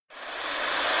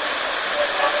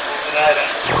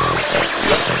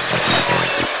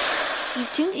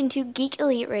You've tuned into Geek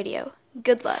Elite Radio.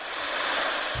 Good luck.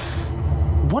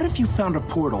 What if you found a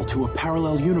portal to a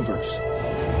parallel universe?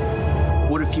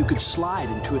 What if you could slide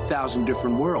into 1,000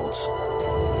 different worlds?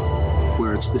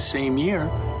 Where it's the same year,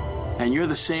 and you're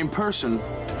the same person,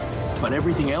 but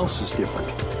everything else is different.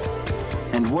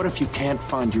 And what if you can't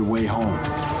find your way home?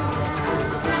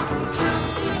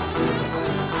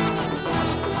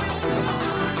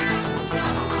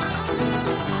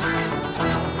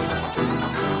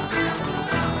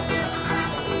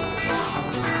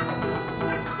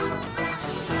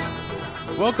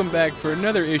 Welcome back for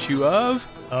another issue of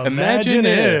Imagine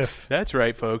If. That's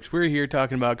right, folks. We're here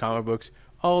talking about comic books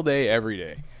all day, every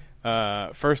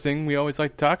day. First thing we always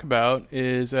like to talk about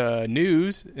is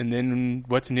news, and then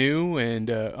what's new and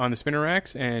on the spinner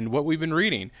racks, and what we've been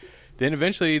reading. Then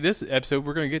eventually, this episode,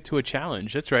 we're going to get to a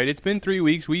challenge. That's right. It's been 3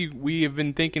 weeks. We have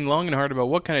been thinking long and hard about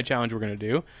what kind of challenge we're going to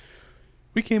do.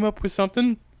 We came up with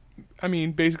something. I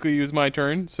mean, basically, it was my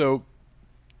turn, so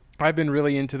I've been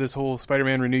really into this whole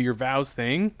Spider-Man Renew Your Vows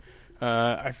thing.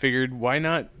 I figured, why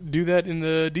not do that in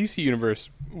the DC universe?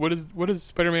 What does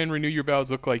Spider-Man Renew Your Vows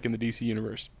look like in the DC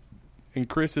universe? And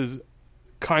Chris has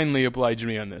kindly obliged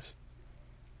me on this.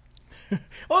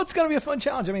 Well, it's going to be a fun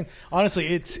challenge. I mean, honestly,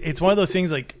 it's one of those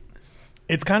things, like,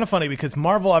 it's kind of funny because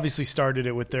Marvel obviously started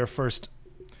it with their first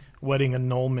wedding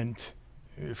annulment,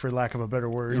 for lack of a better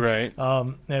word. Right.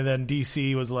 And then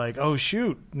DC was like, oh,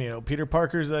 shoot, Peter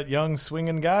Parker's that young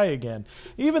swinging guy again.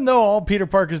 Even though all Peter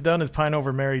Parker's done is pine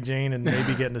over Mary Jane and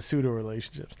maybe get into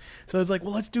pseudo-relationships. So it's like,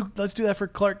 well, let's do that for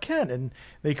Clark Kent. And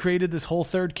they created this whole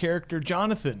third character,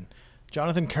 Jonathan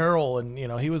Carroll, and,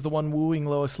 he was the one wooing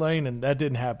Lois Lane, and that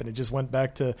didn't happen. It just went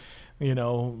back to,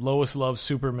 Lois loves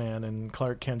Superman, and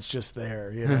Clark Kent's just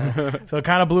there, So it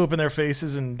kind of blew up in their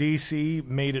faces, and DC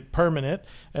made it permanent,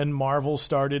 and Marvel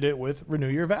started it with Renew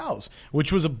Your Vows,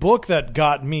 which was a book that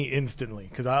got me instantly,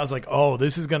 because I was like, oh,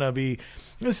 this is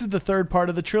the third part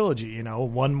of the trilogy,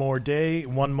 one more day,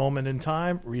 one moment in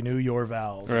time, renew your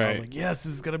vows. Right. And I was like, yes,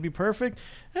 this is going to be perfect,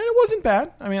 and it wasn't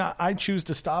bad. I mean, I choose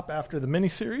to stop after the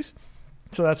miniseries.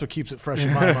 So that's what keeps it fresh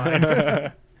in my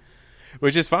mind.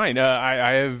 Which is fine.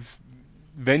 I have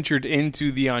ventured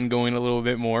into the ongoing a little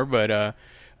bit more, but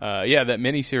that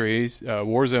miniseries,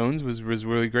 War Zones, was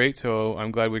really great. So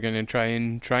I'm glad we're going to try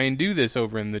and do this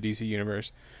over in the DC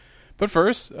universe. But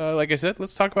first, like I said,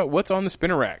 let's talk about what's on the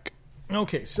spinner rack.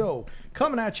 Okay, so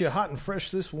coming at you hot and fresh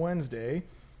this Wednesday,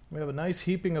 we have a nice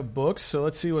heaping of books. So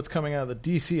let's see what's coming out of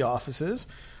the DC offices.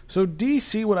 So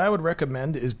DC, what I would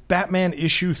recommend is Batman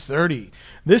issue 30.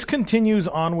 This continues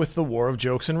on with the War of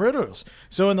Jokes and Riddles.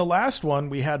 So in the last one,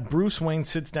 we had Bruce Wayne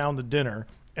sits down to dinner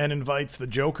and invites the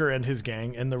Joker and his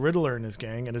gang and the Riddler and his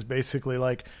gang and is basically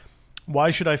like, why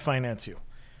should I finance you?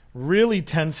 Really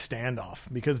tense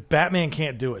standoff because Batman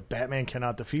can't do it. Batman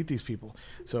cannot defeat these people.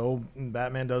 So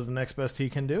Batman does the next best he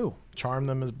can do, charm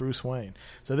them as Bruce Wayne.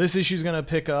 So this issue is going to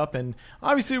pick up, and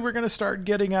obviously we're going to start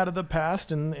getting out of the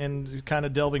past and kind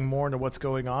of delving more into what's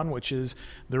going on, which is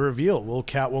the reveal. Will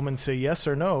Catwoman say yes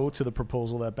or no to the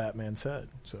proposal that Batman said?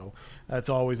 So that's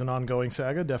always an ongoing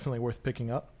saga, definitely worth picking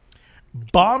up.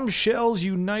 Bombshells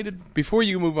United. Before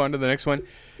you move on to the next one,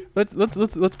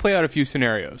 let's play out a few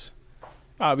scenarios.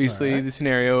 Obviously, the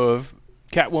scenario of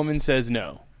Catwoman says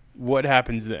no. What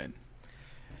happens then?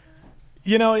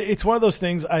 It's one of those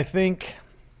things. I think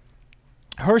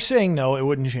her saying no, it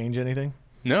wouldn't change anything.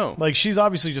 No. Like, she's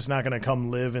obviously just not going to come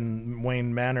live in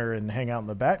Wayne Manor and hang out in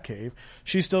the Batcave.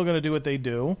 She's still going to do what they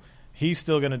do. He's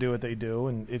still going to do what they do,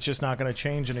 and it's just not going to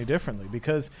change any differently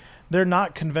because they're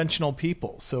not conventional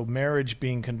people. So marriage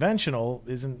being conventional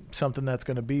isn't something that's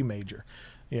going to be major,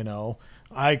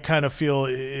 I kind of feel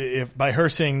if by her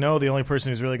saying no, the only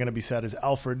person who's really going to be sad is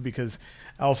Alfred because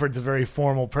Alfred's a very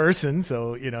formal person,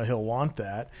 so he'll want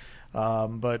that.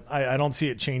 But I don't see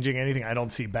it changing anything. I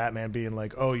don't see Batman being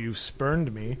like, "Oh, you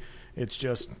spurned me." It's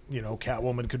just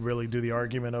Catwoman could really do the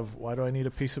argument of why do I need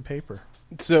a piece of paper?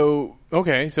 So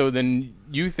so then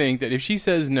you think that if she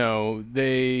says no,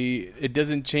 it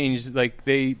doesn't change. Like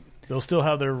they'll still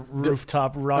have their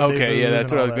rooftop rendezvous. Okay, yeah,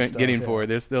 that's what I was getting stuff, for.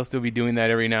 They'll still be doing that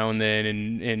every now and then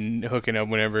and hooking up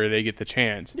whenever they get the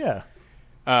chance. Yeah.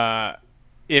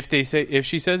 If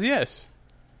she says yes.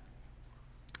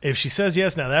 If she says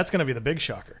yes, now that's going to be the big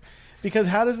shocker. Because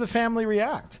how does the family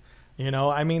react?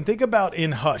 Think about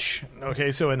in Hush.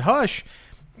 Okay, so in Hush,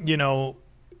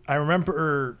 I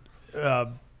remember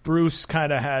Bruce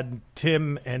kind of had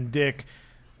Tim and Dick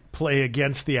play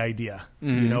against the idea,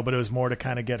 but it was more to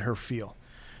kind of get her feel.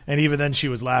 And even then she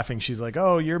was laughing. She's like,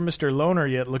 oh, you're Mr. Loner,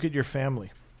 yet look at your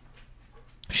family.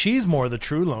 She's more the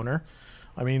true loner.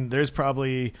 I mean, there's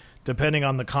probably, depending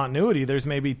on the continuity, there's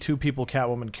maybe two people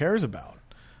Catwoman cares about.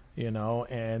 you know.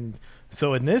 And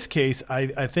so in this case,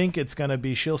 I think it's going to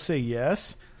be she'll say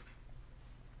yes,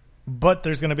 but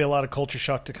there's going to be a lot of culture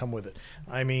shock to come with it.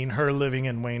 I mean, her living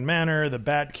in Wayne Manor, the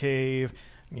Batcave,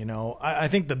 you know. I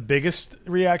think the biggest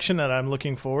reaction that I'm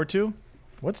looking forward to,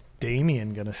 what's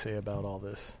Damien going to say about all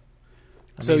this?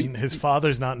 I mean, his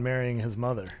father's not marrying his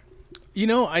mother. You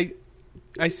know, I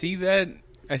see that.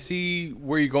 I see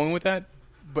where you're going with that,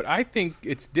 but I think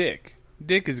it's Dick.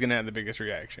 Dick is going to have the biggest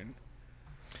reaction.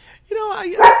 You know,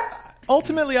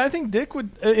 ultimately, I think Dick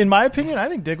would, in my opinion, I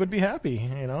think Dick would be happy.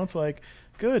 You know, it's like,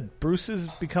 good, Bruce is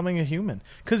becoming a human.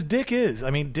 Because Dick is.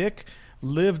 I mean, Dick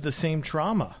lived the same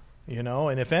trauma, you know,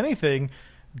 and if anything,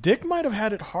 Dick might have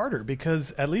had it harder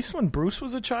because at least when Bruce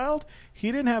was a child,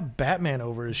 he didn't have Batman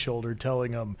over his shoulder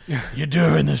telling him, you're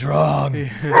doing this wrong, you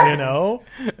know?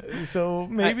 So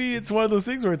maybe it's one of those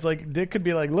things where it's like Dick could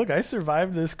be like, look, I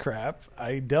survived this crap.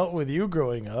 I dealt with you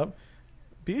growing up.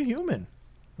 Be a human,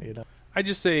 you know? I'm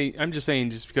just saying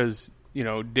just because, you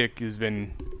know, Dick has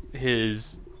been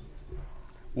his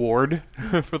ward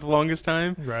for the longest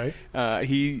time. Right.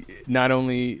 He not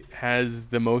only has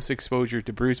the most exposure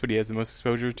to Bruce, but he has the most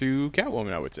exposure to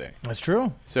Catwoman, I would say. That's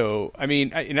true. So, I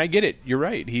mean, I get it. You're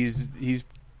right. He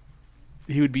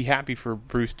would be happy for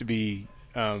Bruce to be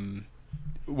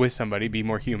with somebody, be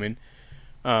more human.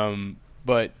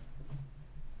 But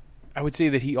I would say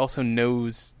that he also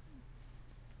knows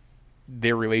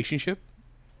their relationship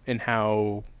and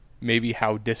how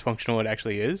dysfunctional it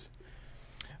actually is.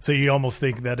 So you almost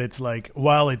think that it's like,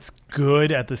 while it's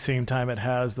good, at the same time it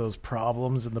has those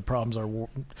problems, and the problems are,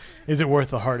 is it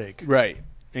worth the heartache? Right.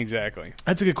 Exactly.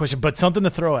 That's a good question, but something to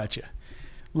throw at you.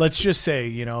 Let's just say,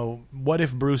 you know, what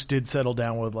if Bruce did settle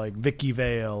down with like Vicky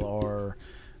Vale or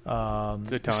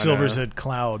Silver's Head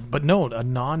Cloud, but no, a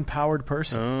non-powered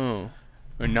person. Oh,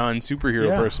 a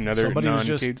non-superhero person. Somebody who's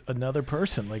just another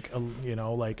person. Like, you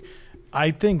know, like I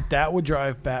think that would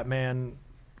drive Batman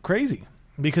crazy.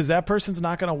 Because that person's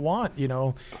not going to want, you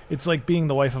know, it's like being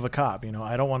the wife of a cop. You know,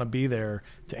 I don't want to be there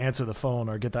to answer the phone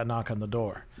or get that knock on the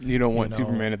door. You don't want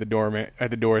Superman at the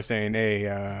door saying,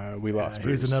 "Hey, we lost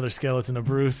Bruce. Here's another skeleton of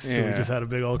Bruce. Yeah. So we just had a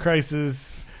big old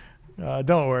crisis.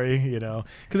 Don't worry, you know."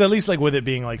 Because at least like with it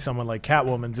being like someone like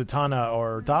Catwoman, Zatanna,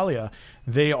 or Dahlia,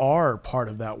 they are part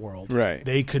of that world. Right.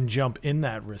 They can jump in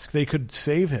that risk. They could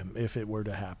save him if it were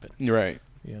to happen. Right.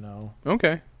 You know.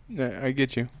 Okay, I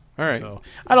get you. All right. So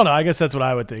I don't know. I guess that's what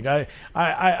I would think. I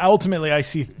ultimately I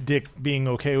see Dick being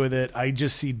okay with it. I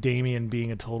just see Damien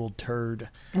being a total turd.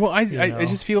 Well, I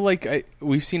just feel like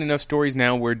we've seen enough stories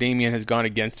now where Damien has gone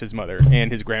against his mother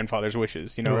and his grandfather's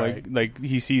wishes. You know, right. like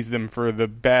he sees them for the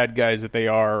bad guys that they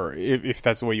are, if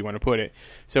that's the way you want to put it.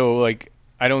 So like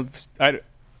I don't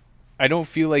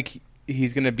feel like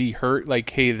he's gonna be hurt. Like,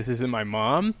 hey, this isn't my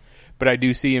mom. But I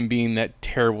do see him being that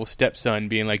terrible stepson,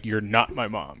 being like, "You're not my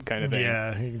mom," kind of thing.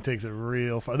 Yeah, he takes it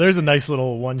real far. There's a nice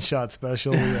little one-shot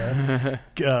special. You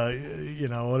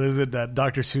know, what is it? That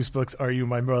Dr. Seuss books, "Are You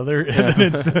My Mother?" And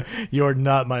then it's, "You're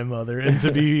not my mother." And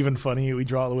to be even funny, we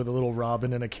draw it with a little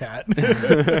robin and a cat.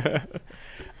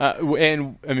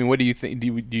 And I mean, what do you think?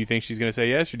 Do you think she's going to say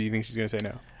yes, or do you think she's going to say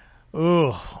no?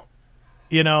 Ooh,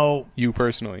 you know, you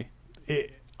personally,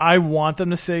 I want them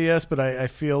to say yes, but I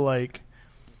feel like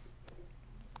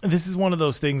this is one of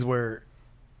those things where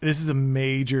this is a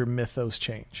major mythos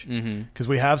change. Because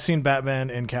we have seen Batman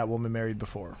and Catwoman married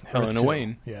before. Helena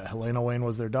Wayne. Yeah, Helena Wayne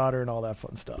was their daughter and all that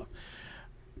fun stuff.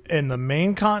 In the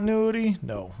main continuity,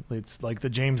 no. It's like the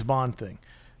James Bond thing.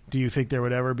 Do you think there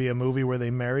would ever be a movie where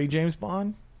they marry James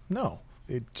Bond? No.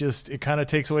 It kind of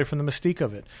takes away from the mystique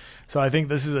of it. So I think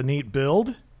this is a neat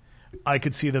build. I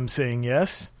could see them saying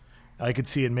yes. I could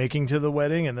see it making to the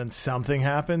wedding, and then something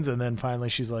happens, and then finally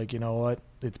she's like, you know what?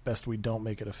 It's best we don't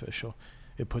make it official.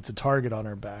 It puts a target on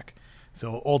her back.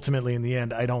 So ultimately, in the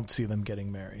end, I don't see them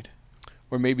getting married.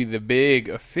 Or maybe the big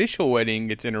official wedding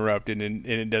gets interrupted and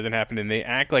it doesn't happen, and they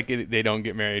act like they don't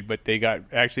get married, but they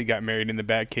actually got married in the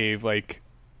Batcave, like...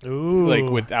 Ooh. Like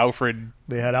with Alfred.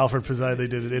 They had Alfred preside. They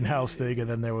did an in-house thing, and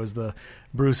then there was the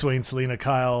Bruce Wayne, Selena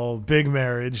Kyle big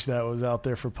marriage that was out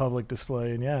there for public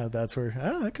display. And yeah, that's where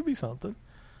that could be something.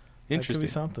 Interesting. That could be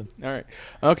something. All right.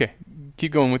 Okay.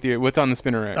 Keep going with you. What's on the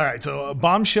spinner rack? All right. So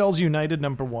Bombshells United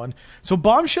 #1. So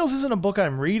Bombshells isn't a book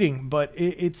I'm reading, but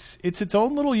it's its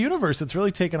own little universe. It's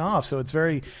really taken off. So it's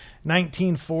very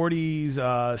 1940s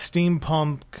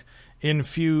steampunk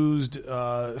infused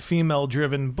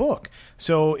female-driven book.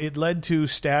 So it led to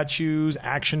statues,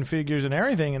 action figures, and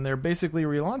everything, and they're basically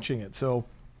relaunching it. So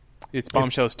it's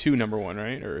Bombshells 2 #1,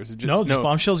 right? Or is it just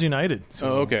Bombshells United.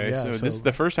 So, okay. Yeah, so this is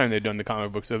the first time they've done the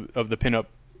comic books of the pinup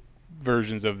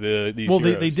versions of these Well,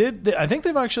 heroes. they did. I think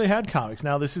they've actually had comics.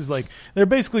 Now this is like they're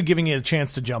basically giving it a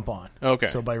chance to jump on. Okay.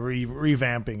 So by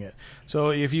revamping it.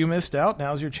 So if you missed out,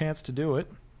 now's your chance to do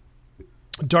it.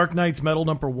 Dark Knight's Metal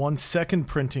 #1 second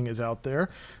printing is out there,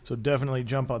 so definitely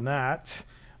jump on that.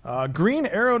 Green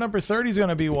Arrow #30 is going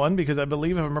to be one because I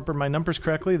believe, if I remember my numbers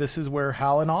correctly, this is where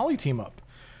Hal and Ollie team up.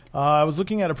 I was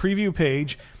looking at a preview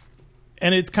page,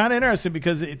 and it's kind of interesting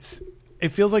because it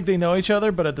feels like they know each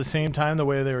other, but at the same time, the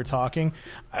way they were talking,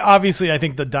 obviously, I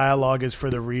think the dialogue is for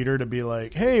the reader to be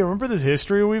like, "Hey, remember this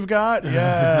history we've got?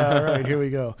 Yeah, all right, here we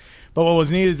go." But what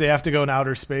was neat is they have to go in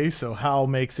outer space, so Hal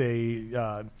makes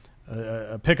a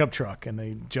pickup truck, and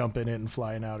they jump in it and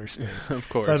fly in outer space. Of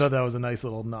course. So I thought that was a nice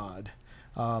little nod.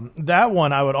 That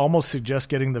one I would almost suggest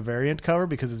getting the variant cover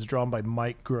because it's drawn by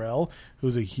Mike Grell,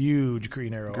 who's a huge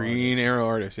Green Arrow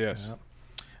artist, yes.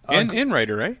 Yeah. And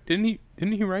writer, right? Didn't he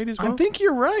write as well? I think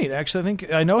you're right.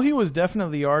 Actually, I know he was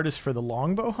definitely the artist for the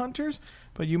Longbow Hunters,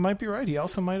 but you might be right. He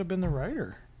also might have been the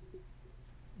writer.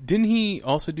 Didn't he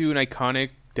also do an iconic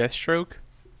Deathstroke?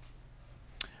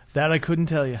 That I couldn't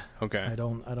tell you. Okay. I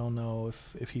don't know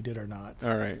if he did or not.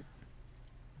 All right.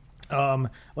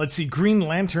 Let's see. Green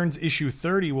Lanterns issue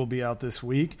 30 will be out this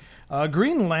week.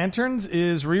 Green Lanterns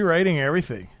is rewriting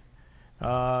everything.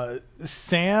 Jessica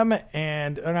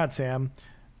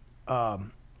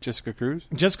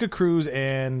Cruz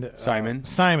and Simon.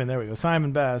 There we go.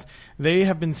 Simon Baz. They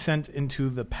have been sent into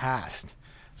the past.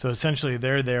 So essentially,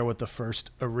 they're there with the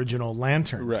first original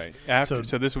Lanterns. Right. So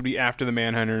this would be after the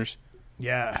Manhunters.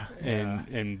 Yeah.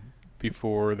 And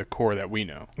before the Corps that we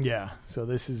know. Yeah. So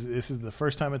this is the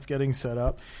first time it's getting set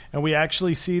up, and we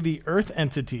actually see the Earth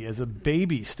entity as a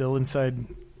baby still inside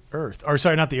Earth. Or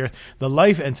sorry, not the Earth. The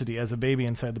Life entity as a baby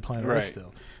inside the planet Earth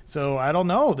still. So I don't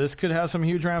know. This could have some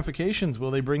huge ramifications.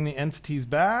 Will they bring the entities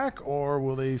back, or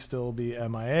will they still be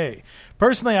MIA?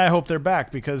 Personally, I hope they're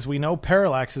back because we know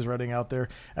Parallax is running out there,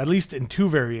 at least in two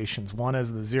variations. One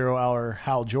as the 0 Hour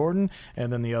Hal Jordan,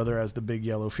 and then the other as the Big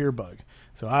Yellow Fearbug.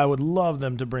 So I would love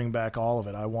them to bring back all of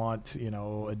it. I want,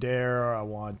 Adair, I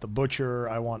want the Butcher,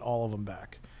 I want all of them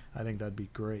back. I think that'd be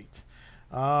great.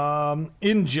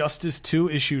 Injustice 2,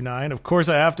 issue 9. Of course,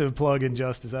 I have to plug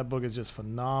Injustice. That book is just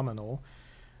phenomenal.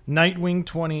 Nightwing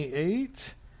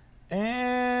 28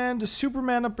 and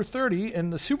Superman #30.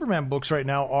 And the Superman books right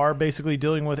now are basically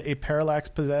dealing with a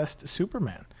Parallax-possessed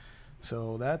Superman.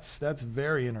 So that's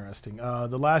very interesting.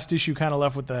 The last issue kind of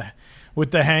left with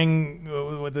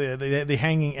the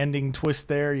hanging ending twist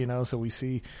there, So we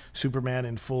see Superman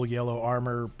in full yellow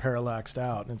armor, parallaxed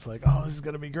out, and it's like, oh, this is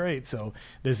going to be great. So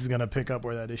this is going to pick up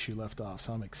where that issue left off.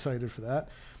 So I'm excited for that.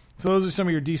 So those are some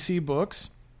of your DC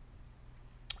books.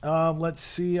 Let's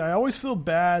see. I always feel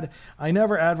bad. I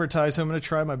never advertise, so I'm going to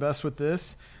try my best with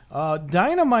this.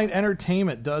 Dynamite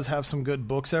Entertainment does have some good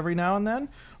books every now and then.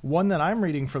 One that I'm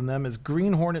reading from them is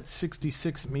Green Hornet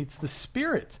 66 Meets the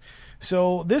Spirit.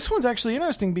 So this one's actually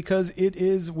interesting because it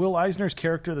is Will Eisner's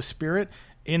character, the Spirit,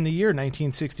 in the year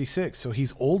 1966. So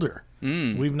he's older.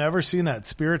 We've never seen that.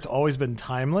 Spirit's always been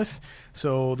timeless.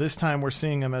 So this time we're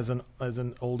seeing him as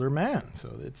an older man.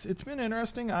 So it's been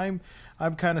interesting.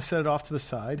 I've kind of set it off to the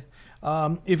side.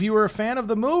 If you were a fan of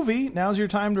the movie, now's your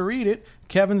time to read it.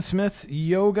 Kevin Smith's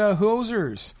Yoga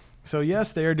Hosers. So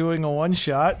yes, they are doing a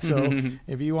one-shot. So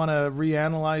if you want to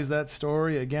reanalyze that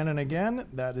story again and again,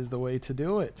 that is the way to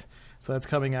do it. So that's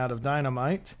coming out of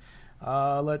Dynamite.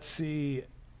 Let's see.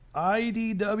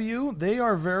 IDW, they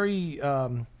are very...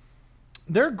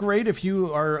 they're great if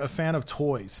you are a fan of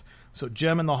toys. So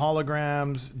Gem and the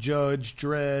Holograms, Judge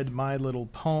Dredd, My Little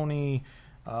Pony...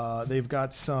 they've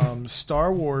got some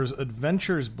Star Wars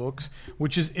Adventures books,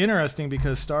 which is interesting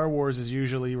because Star Wars is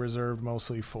usually reserved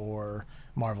mostly for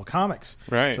Marvel Comics.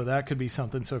 Right. So that could be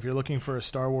something. So if you're looking for a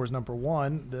Star Wars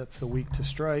 #1, that's the week to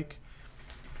strike.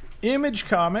 Image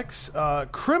Comics,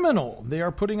 Criminal. They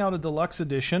are putting out a deluxe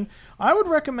edition. I would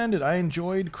recommend it. I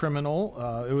enjoyed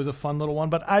Criminal. It was a fun little one,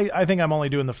 but I think I'm only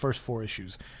doing the first 4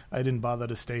 issues. I didn't bother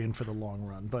to stay in for the long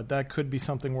run, but that could be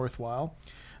something worthwhile.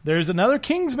 There's another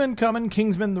Kingsman coming,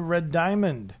 Kingsman the Red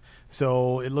Diamond.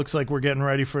 So it looks like we're getting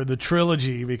ready for the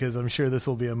trilogy because I'm sure this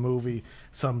will be a movie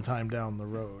sometime down the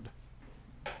road.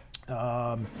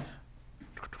 That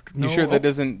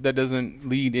doesn't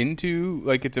lead into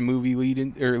like it's a movie lead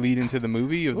into the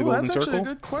movie of the Golden Circle? That's actually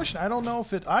a good question. I don't know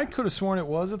if I could have sworn it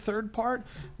was a third part.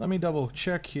 Let me double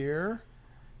check here.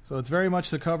 So it's very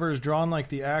much the cover is drawn like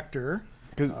the actor.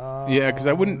 Because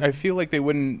I feel like they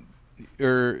wouldn't,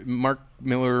 or Mark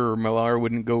Miller or Millar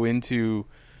wouldn't go into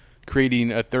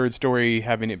creating a third story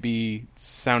having it be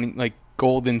sounding like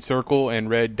Golden Circle and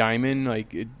Red Diamond.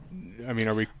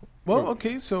 Are we? Well,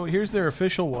 okay, so here's their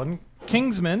official one.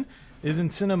 Kingsman is in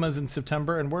cinemas in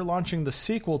September, and we're launching the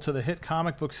sequel to the hit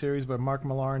comic book series by Mark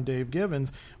Millar and Dave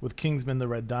Gibbons with Kingsman: The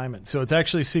Red Diamond. So it's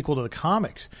actually a sequel to the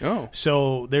comics. Oh.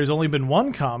 So there's only been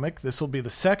one comic. This will be the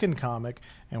second comic,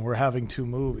 and we're having 2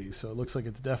 movies. So it looks like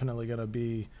it's definitely going to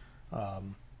be,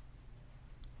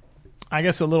 I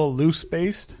guess, a little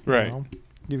loose-based. Right.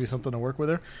 Give you something to work with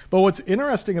there. But what's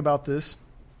interesting about this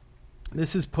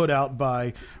is put out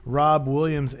by Rob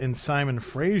Williams and Simon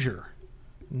Fraser,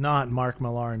 not Mark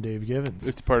Millar and Dave Gibbons.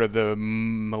 It's part of the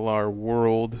Millar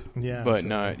world, but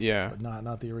not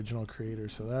the original creator.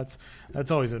 So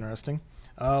that's always interesting.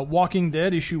 Walking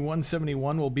Dead issue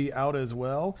 171 will be out as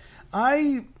well.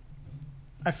 I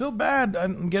feel bad.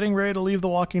 I'm getting ready to leave the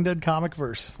Walking Dead comic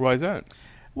verse. Why is that?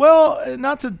 Well,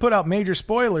 not to put out major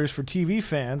spoilers for TV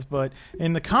fans, but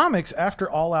in the comics,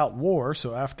 after All Out War,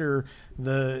 so after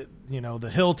the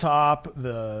Hilltop,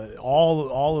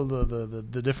 all of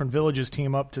the different villages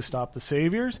team up to stop the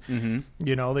Saviors.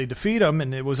 Mm-hmm. They defeat them,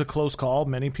 and it was a close call.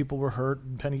 Many people were hurt,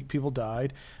 many people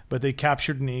died, but they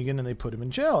captured Negan and they put him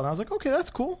in jail. And I was like, okay, that's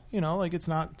cool. It's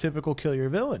not typical kill your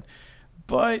villain,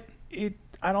 but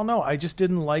I don't know. I just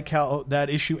didn't like how that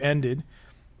issue ended.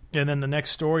 And then the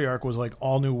next story arc was like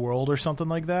All New World or something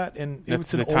like that. And it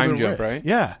was an older time jump, Rick. Right?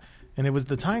 Yeah. And it was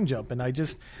the time jump. And I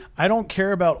don't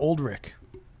care about old Rick.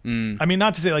 I mean,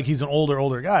 not to say like he's an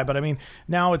older guy, but I mean,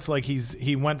 now it's like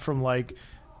he went from like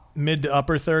mid to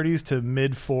upper 30s to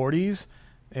mid 40s,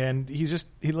 and he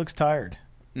looks tired.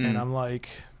 And I'm like,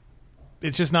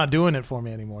 it's just not doing it for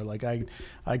me anymore. Like I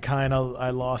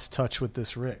lost touch with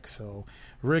this Rick. So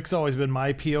Rick's always been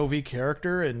my POV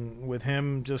character, and with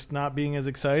him just not being as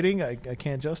exciting, I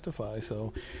can't justify.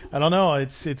 So I don't know.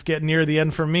 It's getting near the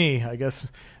end for me. I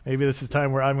guess maybe this is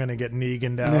time where I'm going to get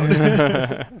Negan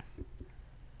down.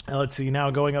 Let's see,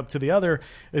 now going up to the other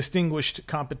distinguished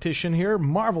competition here,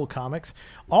 Marvel Comics,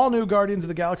 All New Guardians of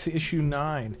the Galaxy issue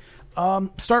 9.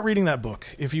 Start reading that book.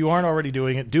 If you aren't already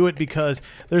doing it, do it, because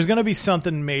there's going to be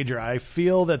something major. I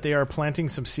feel that they are planting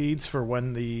some seeds for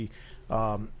when the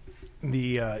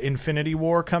Infinity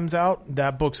War comes out.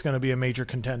 That book's going to be a major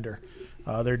contender.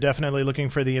 They're definitely looking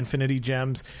for the Infinity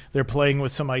Gems. They're playing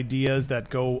with some ideas that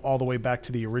go all the way back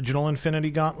to the original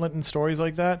Infinity Gauntlet and stories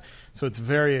like that. So it's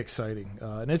very exciting.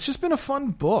 And it's just been a fun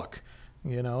book,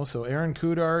 So Aaron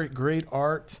Kudar, great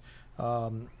art.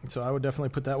 So I would definitely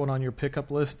put that one on your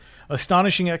pickup list.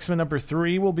 Astonishing X-Men number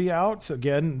 3 will be out.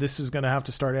 Again, this is going to have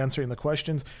to start answering the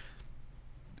questions.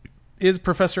 Is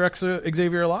Professor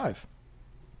Xavier alive?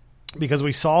 Because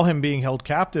we saw him being held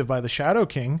captive by the Shadow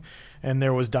King, and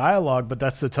there was dialogue, but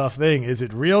that's the tough thing. Is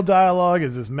it real dialogue?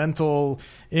 Is this mental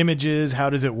images? How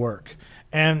does it work?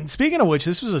 And speaking of which,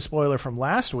 this was a spoiler from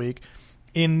last week.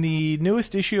 In the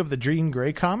newest issue of the Jean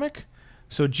Grey comic,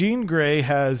 so Jean Grey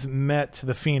has met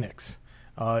the Phoenix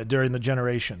during the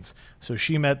Generations. So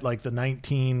she met like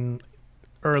the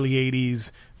early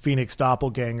 80s Phoenix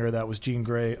doppelganger that was Jean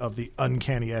Grey of the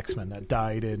Uncanny X-Men that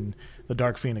died in the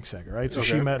Dark Phoenix saga, right? So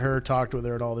she met her, talked with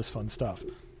her, and all this fun stuff.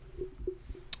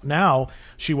 Now,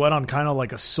 she went on kind of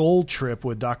like a soul trip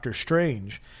with Doctor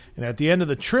Strange. And at the end of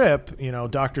the trip,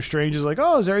 Doctor Strange is like,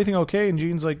 oh, is everything okay? And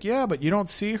Jean's like, yeah, but you don't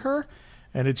see her?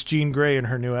 And it's Jean Grey in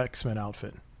her new X-Men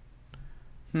outfit.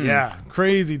 Yeah,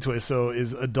 crazy twist. So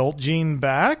is adult Jean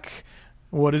back?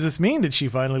 What does this mean? Did she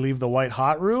finally leave the white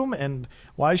hot room? And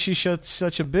why is she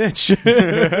such a bitch?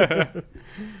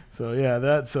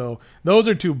 So those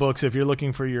are 2 books if you're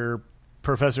looking for your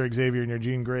Professor Xavier and your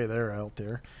Jean Grey. They're out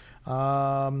there.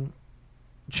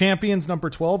 Champions number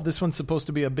 12. This one's supposed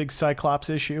to be a big Cyclops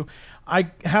issue.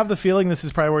 I have the feeling this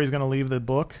is probably where he's going to leave the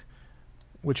book,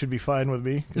 which would be fine with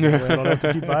me, because I don't have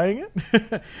to keep buying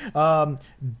it.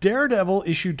 Daredevil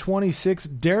issue 26.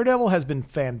 Daredevil has been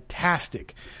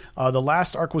fantastic. The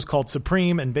last arc was called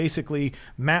Supreme, and basically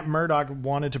Matt Murdock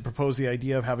wanted to propose the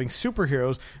idea of having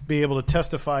superheroes be able to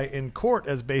testify in court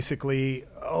as basically,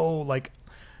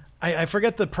 I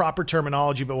forget the proper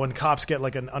terminology, but when cops get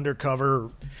like an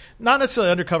undercover, not necessarily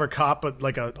undercover cop, but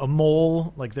like a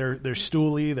mole, like they're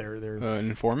stoolie, they're an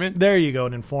informant. There you go,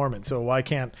 an informant. So why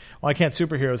can't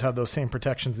superheroes have those same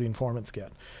protections the informants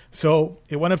get? So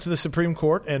it went up to the Supreme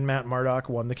Court, and Matt Murdock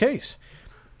won the case.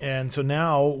 And so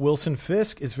now Wilson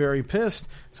Fisk is very pissed.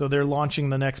 So they're launching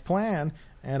the next plan,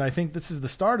 and I think this is the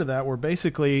start of that, where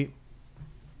basically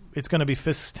it's going to be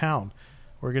Fisk's town.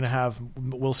 We're going to have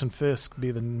Wilson Fisk be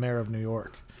the mayor of New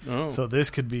York. Oh. So this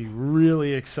could be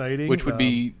really exciting. Which would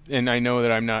be, and I know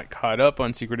that I'm not caught up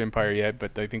on Secret Empire yet,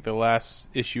 but I think the last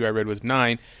issue I read was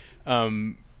 9.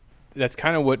 That's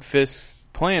kind of what Fisk's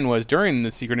plan was during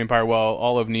the Secret Empire, while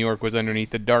all of New York was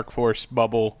underneath the Dark Force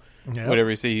bubble. Yep.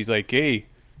 Whatever you say, he's like, hey,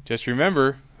 just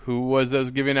remember, who was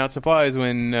those giving out supplies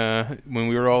when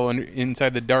we were all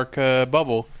inside the dark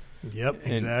bubble. Yep,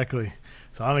 exactly.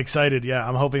 So I'm excited. Yeah,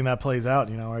 I'm hoping that plays out,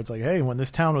 where it's like, hey, when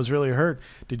this town was really hurt,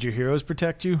 did your heroes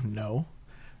protect you? No.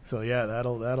 So yeah,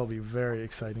 that'll be very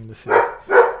exciting to see.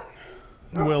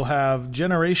 We'll have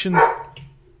Generations,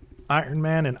 Iron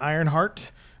Man and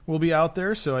Ironheart will be out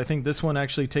there. So I think this one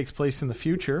actually takes place in the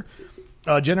future.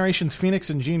 Generations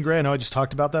Phoenix and Jean Grey, I know I just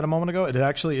talked about that a moment ago. It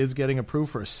actually is getting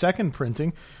approved for a second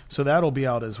printing, so that'll be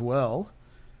out as well.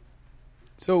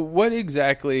 So what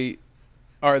exactly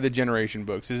are the Generation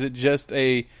books? Is it just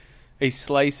a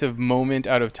slice of moment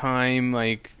out of time,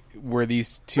 like where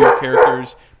these two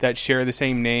characters that share the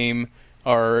same name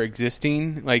are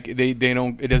existing? Like they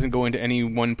don't, it doesn't go into any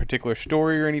one particular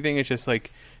story or anything. It's just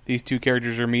like these two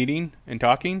characters are meeting and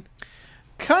talking?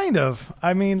 Kind of.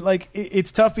 I mean, like,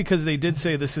 it's tough because they did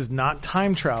say this is not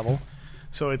time travel.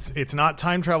 So it's not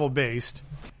time travel based.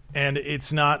 And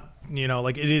it's not,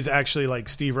 like, it is actually like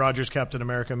Steve Rogers, Captain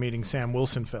America, meeting Sam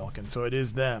Wilson Falcon. So it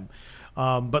is them.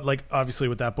 But, like, obviously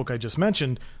with that book I just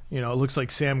mentioned, it looks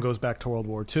like Sam goes back to World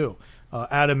War II.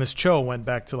 Adamus Cho went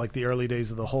back to, like, the early days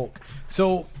of the Hulk.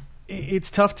 So it's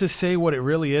tough to say what it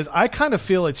really is. I kind of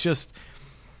feel it's just...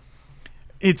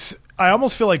 I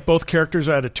almost feel like both characters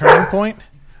are at a turning point.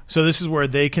 So this is where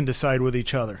they can decide with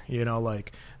each other.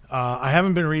 I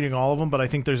haven't been reading all of them, but I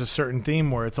think there's a certain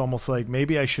theme where it's almost like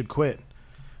maybe I should quit.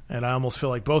 And I almost feel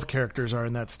like both characters are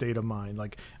in that state of mind.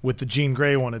 Like with the Jean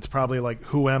Grey one, it's probably like,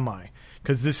 who am I?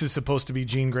 Because this is supposed to be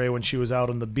Jean Grey when she was out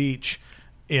on the beach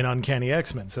in Uncanny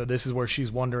X-Men. So this is where she's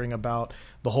wondering about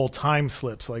the whole time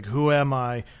slips. Like, who am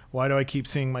I? Why do I keep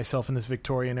seeing myself in this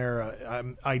Victorian era?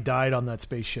 I died on that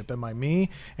spaceship. Am I me?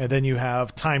 And then you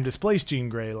have time-displaced Jean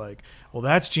Grey. Like, well,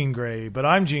 that's Jean Grey, but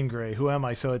I'm Jean Grey. Who am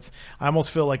I? So I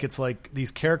almost feel like it's like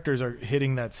these characters are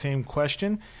hitting that same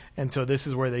question. And so this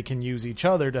is where they can use each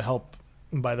other to help,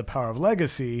 by the power of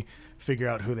legacy, figure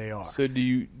out who they are. So do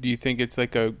you think it's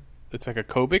like a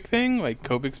Kobik thing? Like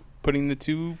Kobik's putting the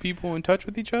two people in touch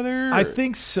with each other? Or? I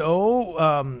think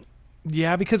so.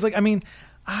 Yeah, because all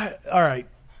right.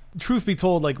 Truth be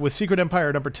told, like with Secret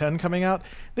Empire number 10 coming out,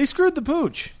 they screwed the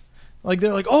pooch. Like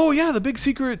they're like, oh yeah, the big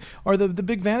secret or the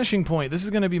big vanishing point. This is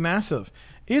going to be massive.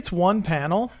 It's one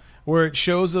panel where it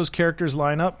shows those characters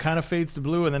line up, kind of fades to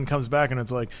blue, and then comes back, and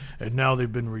it's like, and now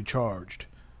they've been recharged.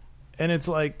 And it's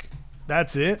like,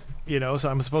 that's it, so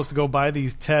I'm supposed to go buy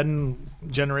these 10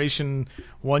 Generation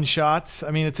one-shots.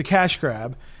 I mean, it's a cash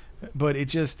grab, but it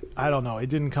just, I don't know. It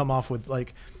didn't come off with,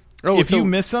 like, you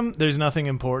miss them, there's nothing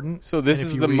important. So this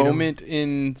is the moment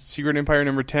in Secret Empire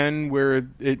number 10 where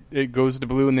it goes to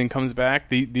blue and then comes back?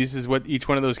 This is what each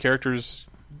one of those characters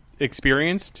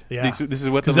experienced? Yeah. This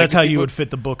is what because that's how you would fit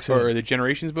the books in. Or the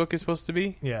Generations book is supposed to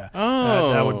be? Yeah.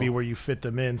 Oh. That would be where you fit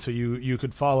them in, so you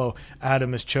could follow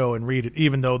Adamus Cho and read it,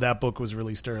 even though that book was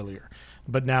released earlier.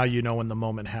 But now you know when the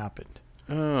moment happened.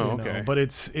 Oh, okay. But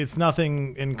it's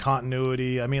nothing in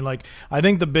continuity. I mean, like, I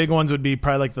think the big ones would be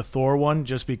probably like the Thor one,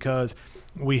 just because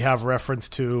we have reference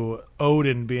to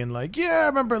Odin being like, yeah, I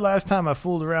remember last time I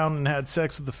fooled around and had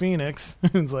sex with the Phoenix.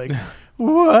 It's like,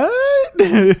 what?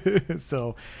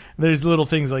 So there's little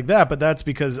things like that, but that's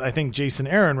because I think Jason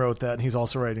Aaron wrote that, and he's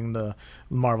also writing the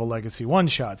Marvel Legacy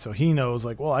one-shot, so he knows,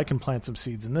 like, well, I can plant some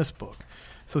seeds in this book.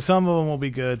 So some of them will be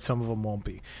good, some of them won't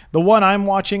be. The one I'm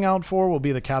watching out for will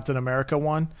be the Captain America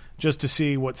one, just to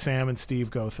see what Sam and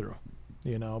Steve go through.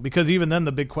 Because even then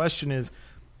the big question is,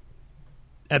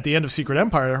 at the end of Secret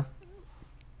Empire,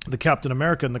 the Captain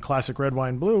America in the classic red,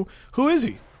 wine, blue, who is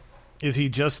he? Is he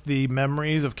just the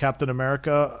memories of Captain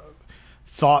America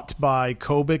thought by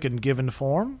Kobik and given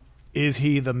form? Is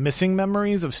he the missing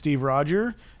memories of Steve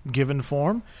Rogers given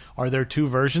form? Are there two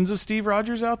versions of Steve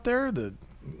Rogers out there? The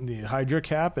Hydra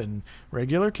Cap and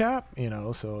regular Cap,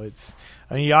 so it's,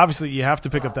 I mean, obviously you have to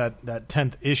pick up that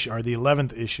 10th issue or the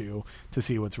 11th issue to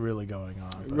see what's really going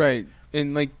on. But. Right.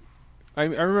 And like, I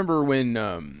remember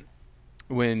when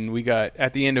we got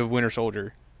at the end of Winter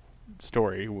Soldier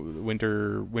story,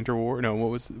 Winter War. No,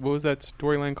 what was that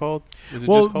storyline called? Was it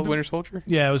just called Winter Soldier?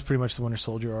 Yeah, it was pretty much the Winter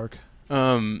Soldier arc.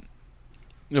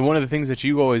 And one of the things that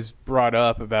you always brought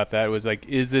up about that was like,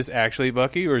 is this actually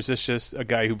Bucky, or is this just a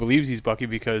guy who believes he's Bucky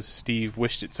because Steve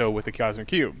wished it so with the Cosmic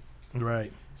Cube?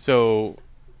 Right. So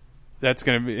that's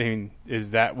going to be, I mean,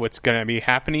 is that what's going to be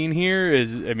happening here?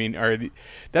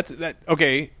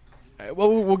 Okay.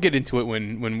 Well, we'll get into it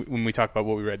when we talk about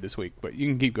what we read this week, but you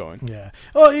can keep going. Yeah.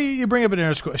 Well, you bring up an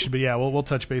interesting question, but yeah, we'll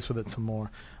touch base with it some more.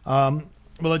 Well,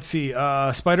 let's see.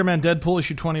 Spider-Man Deadpool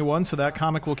issue 21, so that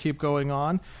comic will keep going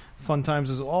on. Fun times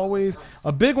as always.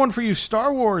 A big one for you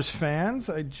Star Wars fans.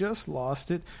 I just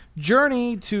lost it.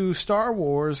 Journey to Star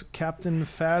Wars Captain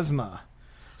Phasma.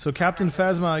 So Captain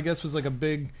Phasma, I guess, was like a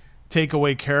big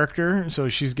takeaway character. So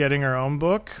she's getting her own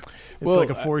book. It's like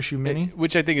a 4-issue mini.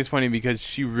 Which I think is funny because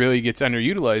she really gets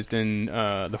underutilized in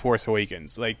The Force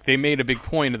Awakens. Like, they made a big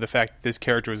point of the fact that this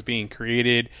character was being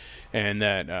created and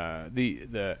that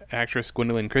the actress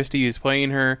Gwendolyn Christie is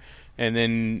playing her. And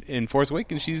then in Force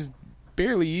Awakens, she's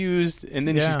barely used, and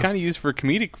then she's kind of used for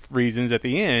comedic reasons at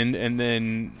the end, and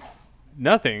then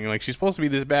nothing. Like, she's supposed to be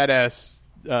this badass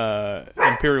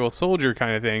Imperial soldier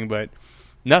kind of thing, but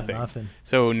nothing.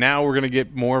 So now we're going to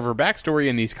get more of her backstory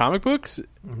in these comic books.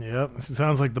 Yep. It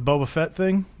sounds like the Boba Fett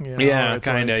thing. You know, yeah,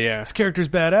 kind of, yeah. This character's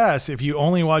badass. If you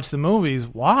only watch the movies,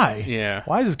 why? Yeah.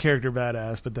 Why is this character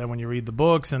badass? But then when you read the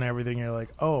books and everything, you're like,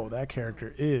 oh, that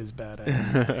character is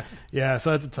badass. Yeah,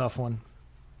 so that's a tough one.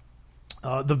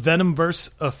 The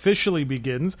Venomverse officially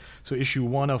begins. So issue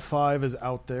 1 of 5 is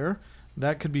out there.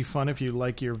 That could be fun if you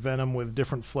like your Venom with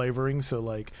different flavorings. So,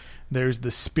 like, there's the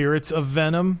Spirits of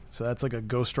Venom. So that's like a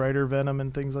Ghost Rider Venom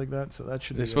and things like that. So that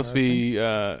should be supposed to be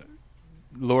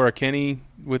Laura Kinney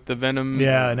with the Venom.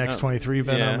 Yeah, an X-23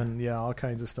 Venom and, all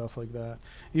kinds of stuff like that.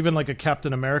 Even like a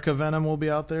Captain America Venom will be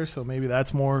out there. So maybe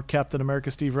that's more Captain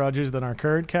America Steve Rogers than our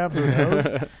current Cap. Who knows?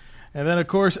 And then, of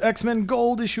course, X-Men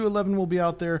Gold issue 11 will be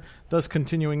out there, thus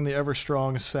continuing the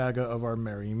ever-strong saga of our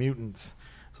Merry Mutants.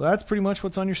 So that's pretty much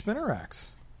what's on your spinner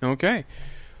racks. Okay.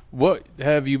 What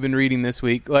have you been reading this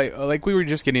week? Like we were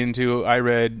just getting into, I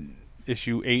read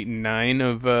issue 8 and 9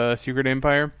 of Secret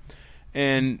Empire.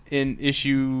 And in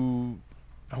issue,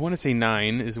 I want to say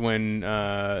 9, is when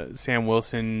Sam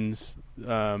Wilson's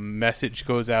message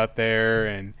goes out there.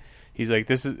 And he's like,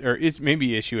 this is, or it's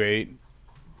maybe issue 8.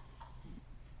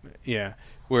 Yeah,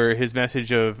 where his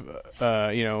message of,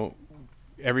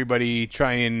 everybody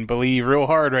try and believe real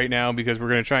hard right now because we're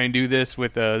going to try and do this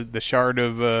with the shard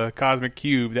of cosmic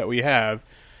cube that we have.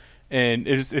 And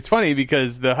it's funny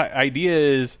because the idea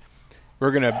is we're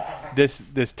going to,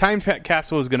 this time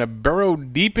capsule is going to burrow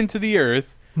deep into the earth,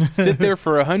 sit there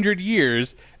for 100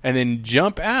 years, and then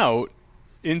jump out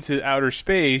into outer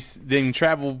space, then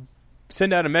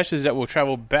send out a message that will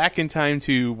travel back in time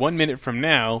to 1 minute from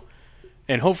now.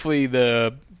 And hopefully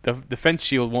the defense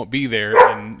shield won't be there,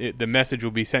 and the message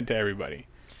will be sent to everybody.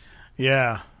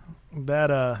 Yeah, that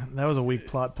was a weak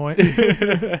plot point.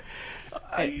 I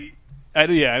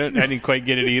didn't quite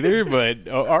get it either, but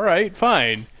all right,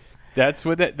 fine. That's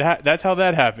what that's how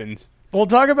that happens. We'll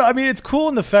talk about. I mean, it's cool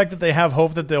in the fact that they have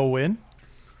hope that they'll win.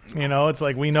 You know, it's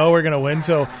like we know we're going to win,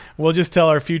 so we'll just tell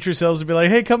our future selves to be like,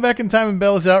 "Hey, come back in time and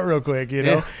bail us out real quick." You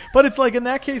know, yeah. But it's like in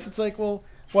that case, it's like, well.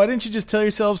 Why didn't you just tell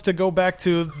yourselves to go back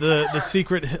to the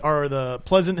secret or the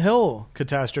Pleasant Hill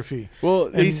catastrophe? Well,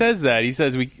 he says that. He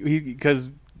says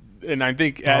because, and I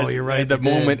think as you're right, at the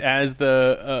moment as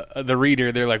the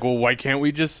reader, they're like, well, why can't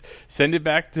we just send it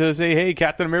back to say, hey,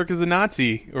 Captain America's a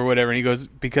Nazi or whatever? And he goes,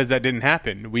 because that didn't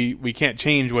happen. We can't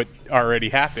change what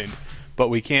already happened, but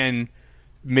we can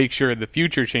make sure the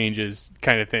future changes,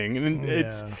 kind of thing. And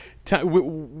it's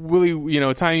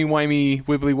timey-wimey,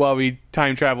 wibbly-wobbly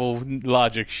time travel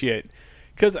logic shit.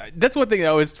 Because that's one thing I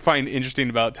always find interesting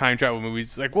about time travel movies.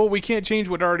 It's like, well, we can't change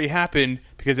what already happened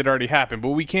because it already happened, but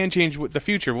we can change the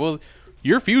future. Well,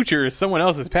 your future is someone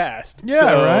else's past. Yeah,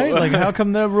 so. Right? Like, how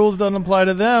come the rules don't apply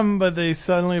to them, but they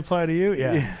suddenly apply to you?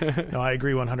 Yeah. No, I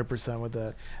agree 100% with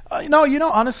that.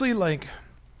 Honestly, like,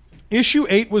 issue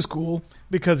 8 was cool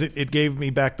because it gave me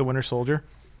back the Winter Soldier.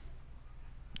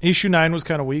 Issue 9 was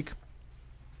kind of weak.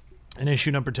 And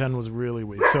issue number 10 was really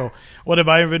weak. So what have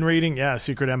I been reading? Yeah,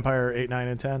 Secret Empire 8, 9,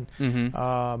 and 10.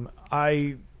 Mm-hmm.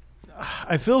 I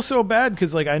feel so bad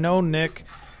because, like, I know Nick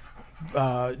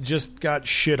just got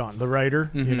shit on. The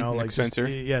writer, mm-hmm. Nick Spencer.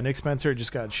 Nick Spencer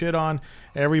just got shit on.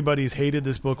 Everybody's hated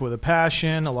this book with a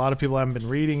passion. A lot of people haven't been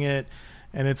reading it.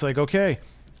 And it's like, okay,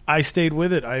 I stayed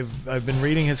with it. I've been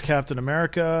reading his Captain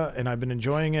America, and I've been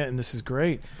enjoying it, and this is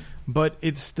great. But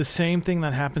it's the same thing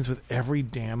that happens with every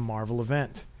damn Marvel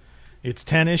event. It's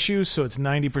 10 issues, so it's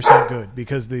 90% good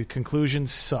because the conclusion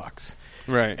sucks.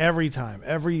 Right. Every time.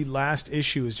 Every last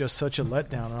issue is just such a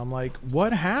letdown. And I'm like,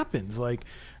 what happens? Like,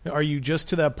 are you just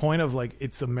to that point of, like,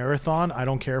 it's a marathon? I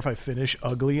don't care if I finish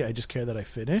ugly. I just care that I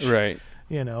finish. Right.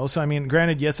 So, I mean,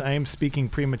 granted, yes, I am speaking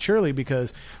prematurely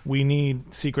because we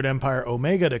need Secret Empire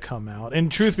Omega to come out.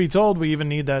 And truth be told, we even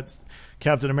need that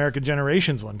Captain America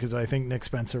Generations one because I think Nick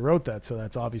Spencer wrote that. So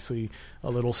that's obviously a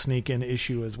little sneak-in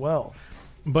issue as well.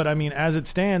 But, I mean, as it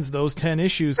stands, those 10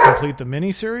 issues complete the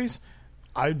miniseries.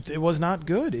 It was not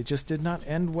good. It just did not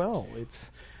end well.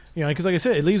 You know, because like I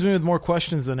said, it leaves me with more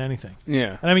questions than anything.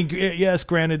 Yeah. And I mean, yes,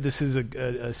 granted, this is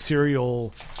a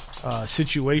serial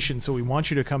situation, so we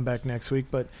want you to come back next week.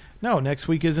 But no, next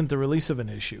week isn't the release of an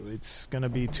issue. It's going to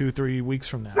be 2-3 weeks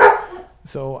from now.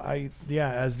 So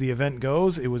as the event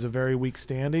goes, it was a very weak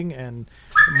standing, and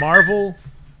Marvel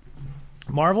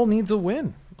needs a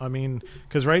win. I mean,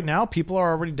 because right now people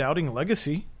are already doubting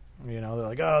Legacy. You know, they're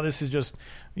like, oh, this is just,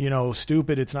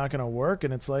 stupid. It's not going to work.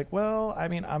 And it's like, well, I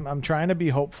mean, I'm trying to be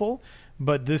hopeful,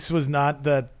 but this was not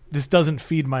that. This doesn't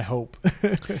feed my hope.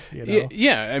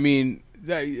 Yeah. I mean,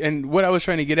 and what I was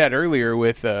trying to get at earlier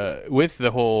with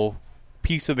the whole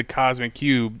piece of the Cosmic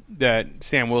Cube that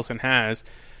Sam Wilson has,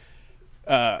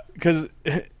 because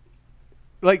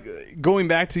like going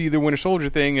back to the Winter Soldier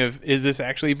thing of, is this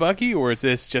actually Bucky, or is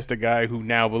this just a guy who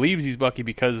now believes he's Bucky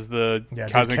because the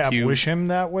Cosmic did Cap Cube wish him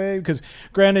that way? Because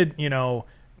granted,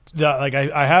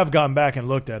 I have gone back and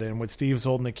looked at it, and when Steve's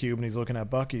holding the cube and he's looking at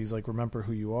Bucky, he's like, remember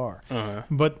who you are. Uh-huh.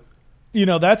 But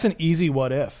that's an easy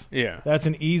what if. Yeah, that's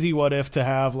an easy what if to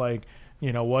have, like,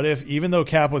 what if, even though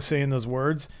Cap was saying those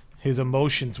words, his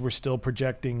emotions were still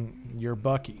projecting your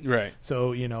Bucky. Right.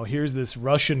 So, here's this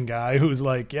Russian guy who's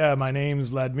like, yeah, my name's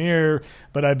Vladimir,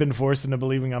 but I've been forced into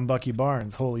believing I'm Bucky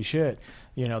Barnes. Holy shit.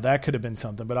 That could have been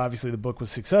something. But obviously the book was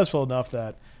successful enough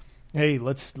that, hey,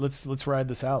 let's ride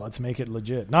this out. Let's make it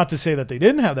legit. Not to say that they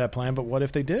didn't have that plan, but what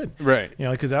if they did? Right.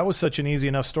 Because that was such an easy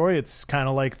enough story. It's kind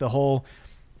of like the whole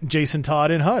Jason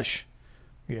Todd in Hush.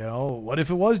 What if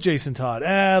it was Jason Todd?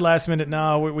 Last minute,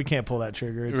 no, we can't pull that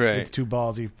trigger. It's too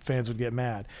ballsy. Fans would get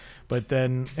mad. But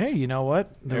then, hey, you know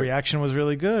what? The reaction was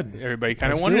really good. Everybody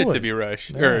kind of wanted it to be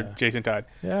Rush or Jason Todd.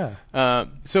 Yeah.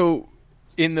 So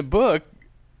in the book,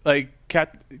 like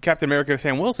Captain America,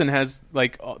 Sam Wilson has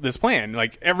like this plan.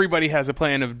 Like everybody has a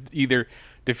plan of either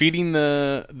defeating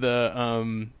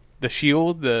the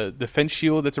shield, the defense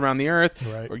shield that's around the Earth,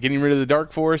 right, or getting rid of the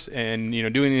Dark Force, and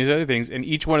doing these other things. And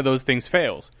each one of those things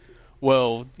fails.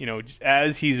 Well,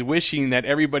 as he's wishing that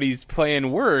everybody's plan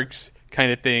works,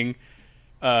 kind of thing,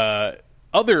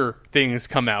 other things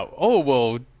come out. Oh,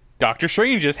 well, Doctor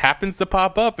Strange just happens to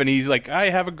pop up, and he's like, I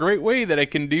have a great way that I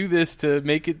can do this to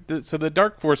make it so the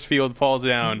Dark Force field falls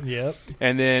down. Yep.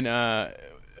 And then,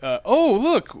 oh,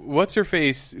 look, what's her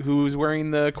face, who's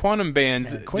wearing the quantum bands?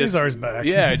 Quasar's back.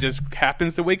 Yeah, just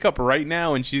happens to wake up right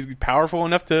now, and she's powerful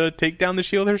enough to take down the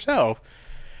shield herself.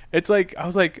 It's like, I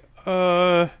was like,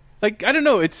 I don't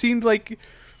know. It seemed like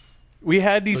we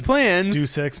had these plans.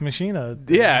 Deus Ex Machina.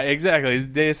 Yeah, exactly. It's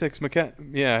Deus Ex Machina.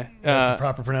 Yeah. That's the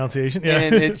proper pronunciation. Yeah.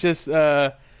 And it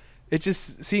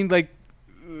just seemed like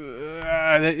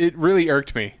it really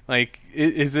irked me. Like,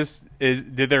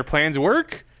 did their plans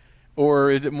work? Or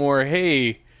is it more,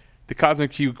 hey, the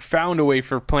Cosmic Cube found a way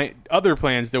for other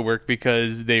plans to work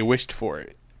because they wished for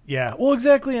it? Yeah, well,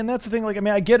 exactly, and that's the thing. Like, I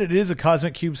mean, I get it. It is a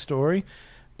Cosmic Cube story,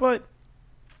 but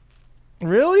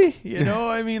really?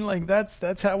 I mean, like,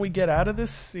 that's how we get out of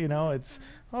this? It's,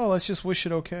 let's just wish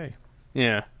it okay.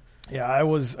 Yeah. Yeah,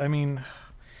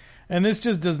 and this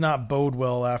just does not bode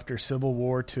well after Civil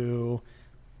War 2,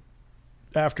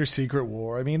 after Secret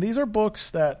War. I mean, these are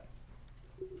books that,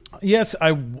 yes,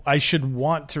 I should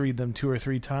want to read them 2 or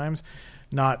 3 times,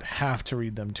 not have to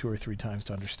read them 2 or 3 times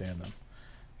to understand them.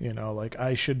 Like,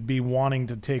 I should be wanting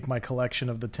to take my collection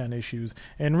of the 10 issues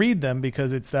and read them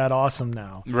because it's that awesome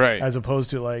now. Right. As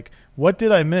opposed to, like, what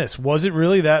did I miss? Was it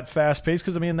really that fast-paced?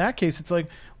 Because, I mean, in that case, it's like,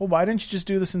 well, why didn't you just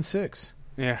do this in 6?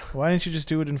 Yeah. Why didn't you just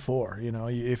do it in 4?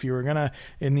 If you were going to,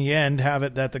 in the end, have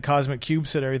it that the Cosmic Cube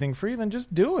set everything free, then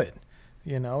just do it.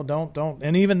 Don't.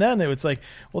 And even then, it's like,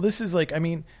 well, this is like, I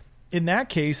mean, in that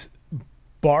case,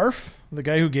 Barf, the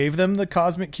guy who gave them the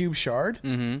Cosmic Cube shard,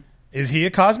 is he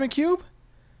a Cosmic Cube?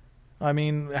 I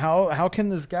mean, how can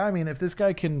this guy? I mean, if this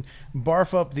guy can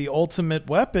barf up the ultimate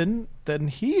weapon, then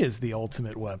he is the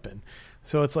ultimate weapon.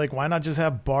 So it's like, why not just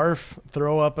have Barf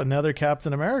throw up another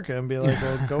Captain America and be like,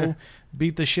 well, go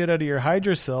beat the shit out of your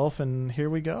Hydra self, and here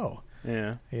we go.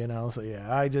 Yeah. So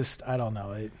yeah, I don't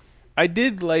know. I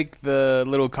did like the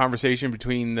little conversation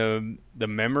between the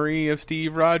memory of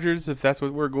Steve Rogers, if that's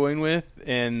what we're going with,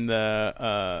 and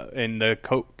the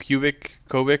Kobik,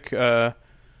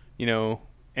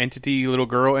 entity, little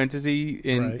girl entity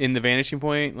in the Vanishing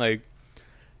Point. Like,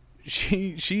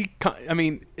 I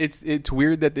mean, it's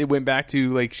weird that they went back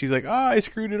to, like, she's like, I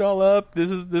screwed it all up.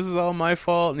 This is all my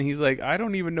fault. And he's like, I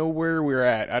don't even know where we're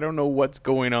at. I don't know what's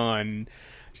going on.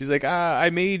 She's like,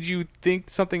 I made you think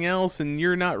something else, and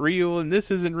you're not real, and this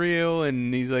isn't real.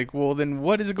 And he's like, well, then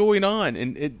what is going on?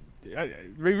 And they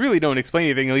really don't explain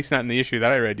anything, at least not in the issue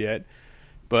that I read yet.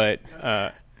 But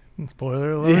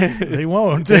spoiler alert, they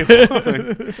won't.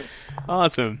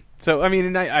 Awesome. So I mean,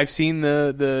 and I've seen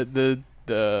the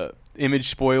image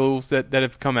spoils that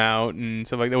have come out and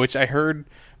stuff like that, which I heard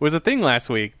was a thing last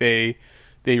week. They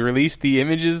released the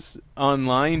images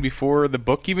online before the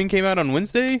book even came out on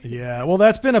Wednesday. Yeah, well,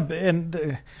 that's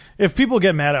been if people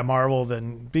get mad at Marvel,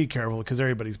 then be careful because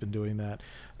everybody's been doing that.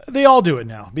 They all do it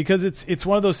now because it's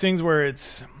one of those things where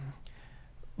it's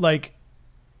like.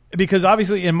 Because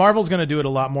obviously, and Marvel's going to do it a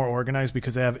lot more organized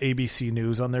because they have ABC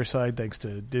News on their side, thanks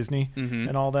to Disney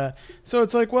and all that. So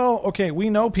it's like, well, okay, we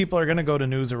know people are going to go to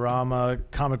Newsarama,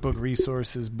 Comic Book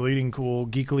Resources, Bleeding Cool,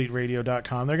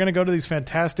 GeekEliteRadio.com. They're going to go to these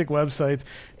fantastic websites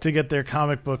to get their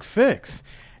comic book fix.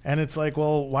 And it's like,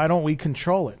 well, why don't we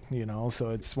control it? So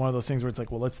it's one of those things where it's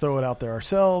like, well, let's throw it out there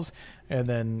ourselves, and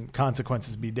then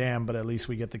consequences be damned, but at least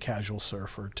we get the casual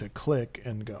surfer to click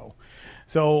and go.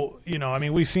 So, I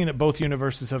mean, we've seen it. Both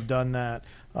universes have done that.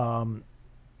 So,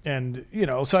 I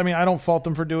mean, I don't fault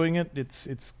them for doing it.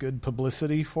 It's good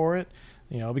publicity for it,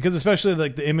 because especially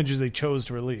like the images they chose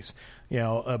to release,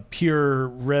 a pure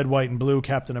red, white, and blue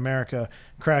Captain America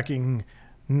cracking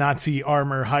Nazi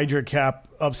armor Hydra cap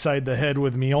upside the head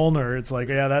with Mjolnir. It's like,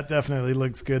 yeah, that definitely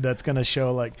looks good. That's going to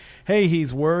show like, hey,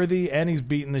 he's worthy and he's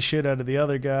beating the shit out of the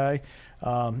other guy.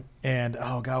 And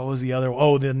oh God, what was the other?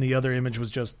 Oh, then the other image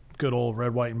was just good old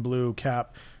red, white, and blue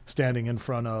Cap standing in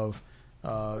front of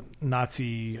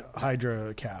Nazi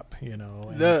Hydra Cap. And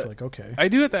it's like, okay. I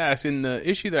do have to ask, in the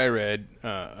issue that I read,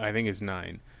 I think it's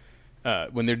 9,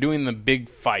 when they're doing the big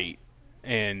fight,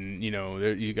 and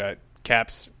you got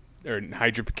Cap's or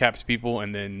Hydra Cap's people,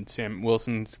 and then Sam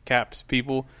Wilson's Cap's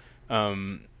people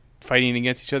fighting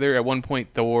against each other. At one point,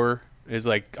 Thor is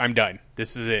like, "I'm done.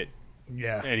 This is it."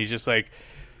 Yeah, and he's just like,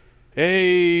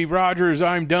 "Hey, Rogers,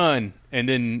 I'm done." And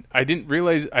then I didn't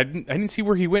realize I didn't see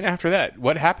where he went after that.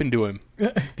 What happened to him?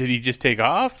 Did he just take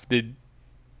off? Did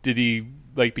he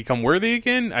like become worthy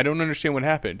again? I don't understand what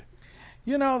happened.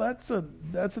 That's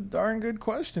a darn good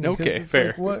question. Okay,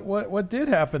 fair. Like, what did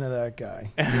happen to that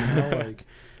guy? Like,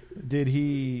 did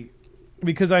he?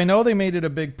 Because I know they made it a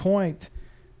big point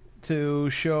to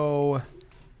show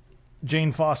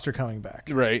Jane Foster coming back,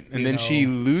 right? And then she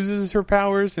loses her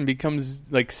powers and becomes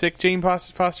like sick Jane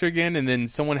Foster again, and then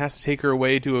someone has to take her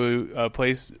away to a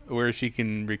place where she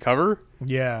can recover.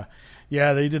 Yeah,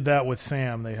 they did that with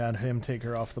Sam. They had him take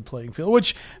her off the playing field,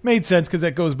 which made sense because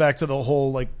that goes back to the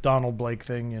whole like Donald Blake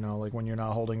thing, like when you're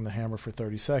not holding the hammer for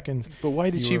 30 seconds. But why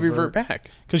did she revert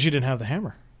back? Because she didn't have the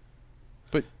hammer.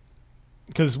 But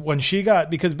because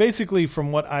because basically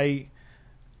from what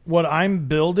I'm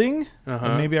building,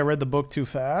 and maybe I read the book too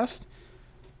fast,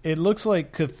 it looks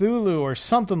like Cthulhu or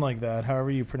something like that,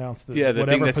 however you pronounce the whatever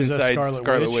thing that's possessed inside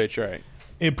Scarlet Witch, right?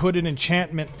 It put an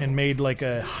enchantment and made like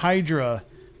a Hydra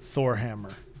Thor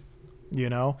hammer,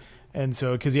 and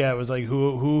so because it was like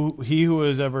who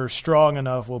is ever strong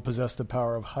enough will possess the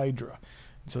power of Hydra,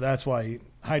 so that's why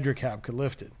Hydra Cap could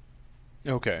lift it.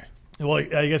 Okay. Well,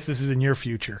 I guess this is in your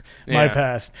future, my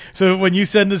past. So when you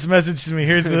send this message to me,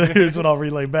 here's what I'll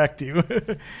relay back to you.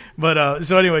 But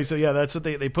so anyway, that's what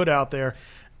they put out there,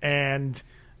 and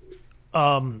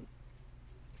so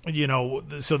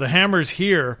the hammer's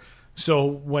here. So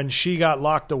when she got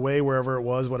locked away wherever it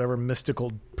was, whatever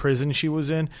mystical prison she was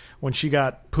in, when she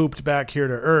got pooped back here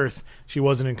to Earth, she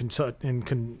wasn't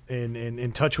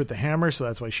in touch with the hammer, so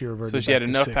that's why she reverted. So she had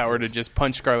enough power to just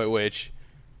punch Scarlet Witch.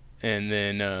 And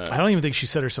then I don't even think she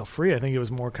set herself free. I think it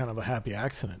was more kind of a happy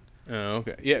accident. Oh,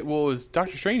 okay. Yeah, well, it was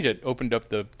Doctor Strange that opened up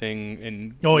the thing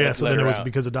and so then it was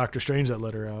because of Doctor Strange that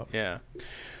let her out. Yeah.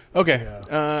 Okay.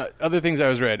 Other things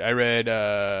I read. I read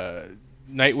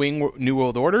Nightwing New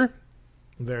World Order.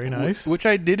 Very nice. Which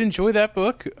I did enjoy that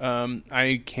book.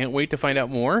 I can't wait to find out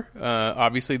more.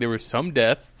 Obviously, there was some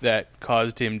death that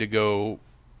caused him to go,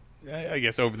 I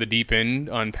guess, over the deep end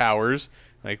on powers.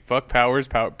 Like, fuck powers.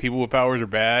 People with powers are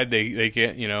bad. They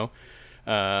can't,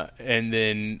 and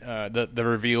then the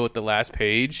reveal at the last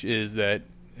page is that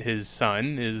his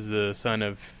son is the son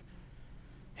of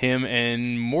him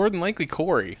and more than likely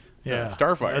Corey. Yeah,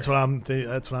 Starfire. That's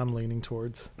what I'm leaning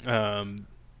towards.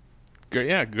 Great,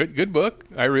 yeah, good book.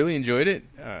 I really enjoyed it.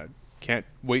 Can't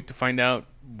wait to find out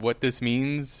what this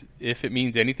means, if it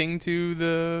means anything to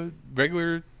the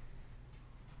regular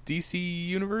DC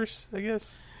universe, I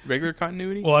guess. Regular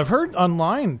continuity? Well, I've heard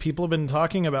online people have been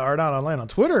talking about, or not online, on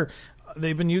Twitter,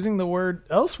 they've been using the word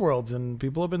Elseworlds, and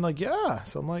people have been like, yeah.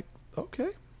 So I'm like, okay,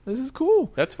 this is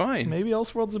cool. That's fine. Maybe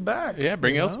Elseworlds are back. Yeah,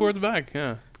 bring Elseworlds back,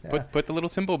 yeah. Put the little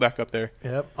symbol back up there.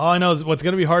 Yep. All I know is what's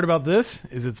going to be hard about this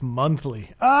is it's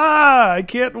monthly. I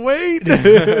can't wait.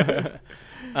 And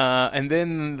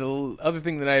then the other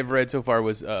thing that I've read so far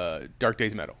was Dark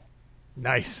Days Metal.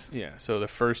 Nice. Yeah, so the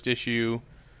first issue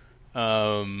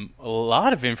a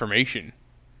lot of information.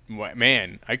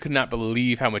 Man, I could not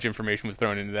believe how much information was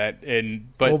thrown into that.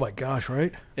 But oh my gosh,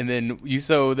 right? And then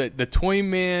the toy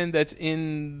man that's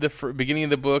in the beginning of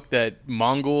the book that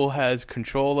Mongol has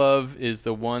control of is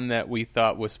the one that we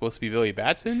thought was supposed to be Billy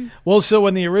Batson. Well, so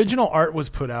when the original art was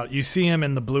put out, you see him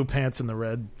in the blue pants and the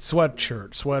red sweater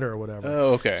or whatever.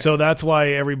 Oh, okay. So that's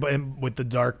why everybody with the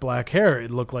dark black hair, it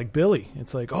looked like Billy.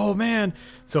 It's like, oh man.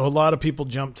 So a lot of people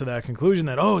jumped to that conclusion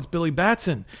that, oh, it's Billy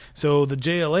Batson. So the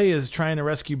JLA is trying to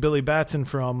rescue Billy Batson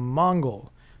from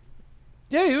Mongol.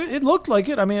 Yeah, it looked like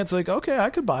it. I mean, it's like, okay,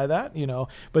 I could buy that,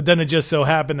 But then it just so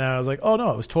happened that I was like, oh,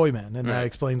 no, it was Toyman. And that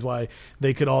explains why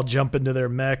they could all jump into their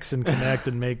mechs and connect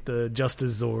and make the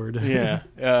Justice Zord. Yeah.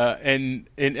 And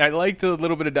I liked the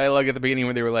little bit of dialogue at the beginning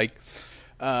where they were like,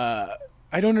 I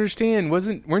don't understand.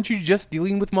 Weren't you just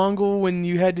dealing with Mongol when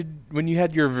you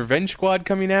had your revenge squad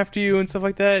coming after you and stuff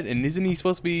like that? And isn't he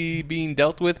supposed to be being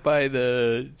dealt with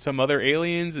by some other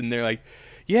aliens? And they're like,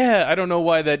 yeah, I don't know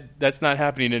why that's not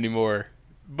happening anymore.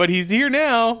 But he's here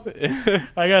now.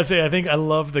 I gotta say, I think I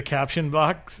love the caption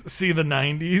box. See the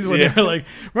 90s when they're like,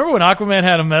 remember when Aquaman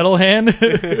had a metal hand?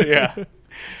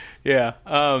 Yeah.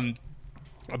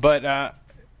 But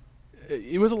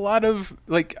it was a lot of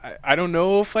like, I don't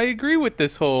know if I agree with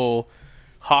this whole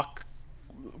Hawk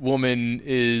woman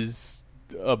is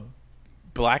a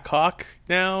Black Hawk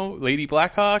now, Lady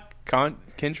Black Hawk,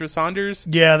 Kendra Saunders.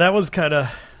 Yeah, that was kind of.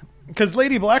 Because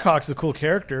Lady Blackhawk's a cool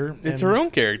character. It's her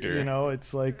own character.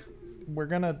 It's like we're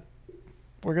gonna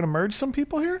merge some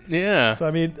people here. Yeah. So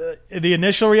I mean, the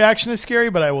initial reaction is scary,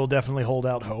 but I will definitely hold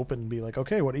out hope and be like,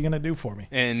 okay, what are you gonna do for me?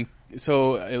 And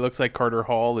so it looks like Carter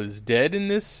Hall is dead in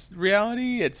this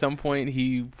reality. At some point,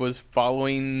 he was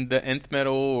following the Nth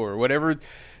Metal or whatever's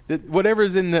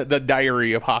in the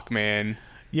diary of Hawkman.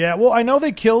 Yeah. Well, I know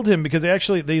they killed him because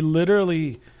they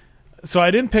literally. So I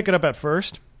didn't pick it up at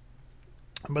first.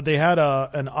 But they had a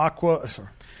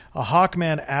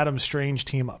Hawkman Adam Strange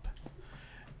team up.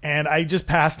 And I just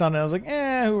passed on it. I was like,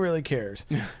 who really cares?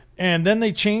 And then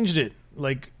they changed it.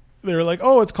 Like, they were like,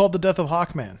 oh, it's called The Death of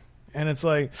Hawkman. And it's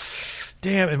like,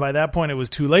 damn. And by that point, it was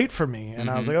too late for me. And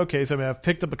I was like, okay. So I've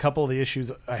picked up a couple of the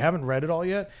issues. I haven't read it all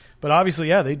yet. But obviously,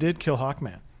 yeah, they did kill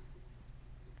Hawkman.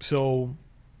 So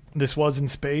this was in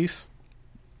space.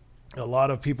 A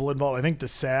lot of people involved. I think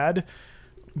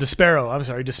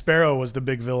Despero was the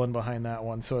big villain behind that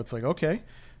one. So it's like, okay,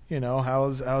 how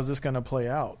is this going to play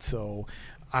out? So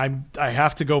I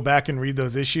have to go back and read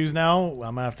those issues now. I'm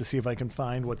going to have to see if I can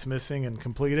find what's missing and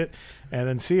complete it and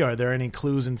then see, are there any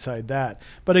clues inside that?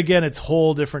 But again, it's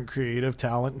whole different creative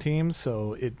talent teams.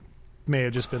 So it may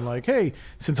have just been like, hey,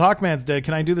 since Hawkman's dead,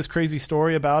 can I do this crazy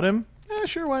story about him? Yeah,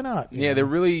 sure. Why not? Yeah. They're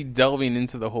really delving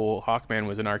into the whole Hawkman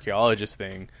was an archaeologist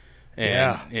thing.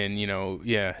 And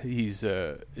he's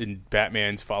in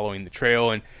Batman's following the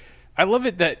trail, and I love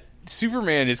it that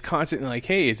Superman is constantly like,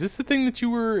 "Hey, is this the thing that you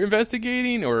were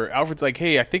investigating?" Or Alfred's like,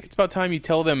 "Hey, I think it's about time you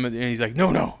tell them," and he's like,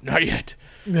 "No, not yet."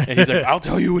 And he's like, "I'll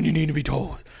tell you when you need to be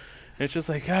told." And it's just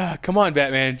like, come on,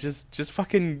 Batman, just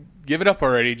fucking give it up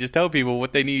already. Just tell people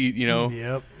what they need,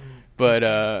 Yep.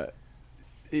 But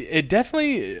it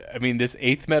definitely, I mean, this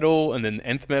 8th Metal and then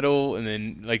Nth Metal and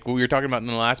then like what we were talking about in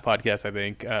the last podcast, I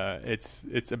think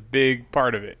it's a big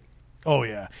part of it. Oh,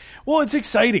 yeah. Well, it's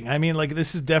exciting. I mean, like,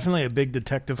 this is definitely a big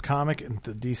detective comic in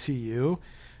the DCU.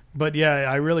 But, yeah,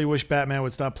 I really wish Batman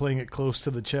would stop playing it close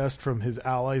to the chest from his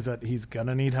allies that he's going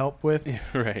to need help with. Yeah,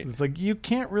 right. It's like, you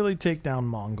can't really take down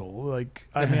Mongol. Like,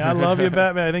 I mean, I love you,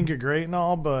 Batman. I think you're great and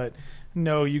all, but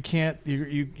no, you can't.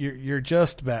 You're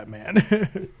just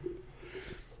Batman.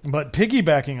 But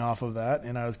piggybacking off of that,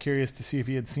 and I was curious to see if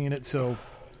you had seen it. So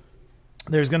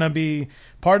there's going to be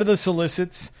part of the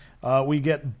solicits. We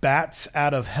get Bats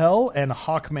Out of Hell and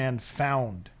Hawkman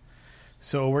Found.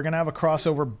 So we're going to have a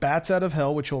crossover Bats Out of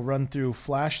Hell, which will run through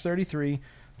Flash 33,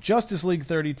 Justice League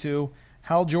 32,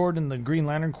 Hal Jordan, the Green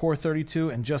Lantern Corps 32,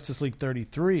 and Justice League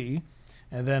 33.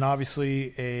 And then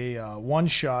obviously a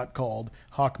one-shot called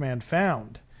Hawkman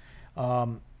Found.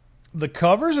 The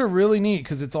covers are really neat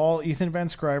because it's all Ethan Van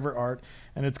Sciver art,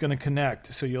 and it's going to connect.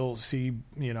 So you'll see,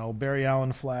 Barry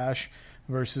Allen Flash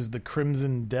versus the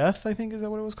Crimson Death, I think is that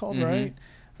what it was called, right?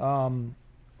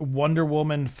 Wonder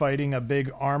Woman fighting a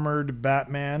big armored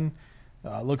Batman.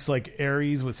 Looks like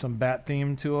Ares with some bat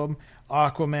theme to him.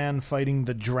 Aquaman fighting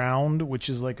the Drowned, which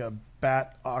is like a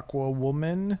bat Aqua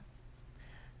Woman.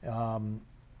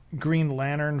 Green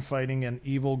Lantern fighting an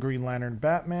evil Green Lantern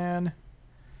Batman.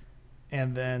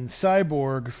 And then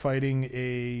Cyborg fighting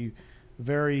a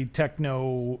very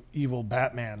techno evil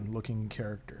Batman looking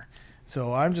character.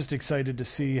 So I'm just excited to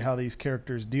see how these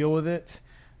characters deal with it.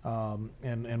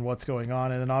 and what's going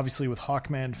on. And then obviously with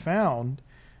Hawkman Found,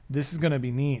 this is going to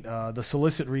be neat. The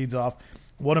solicit reads off,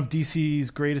 one of DC's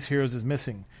greatest heroes is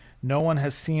missing. No one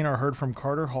has seen or heard from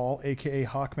Carter Hall, a.k.a.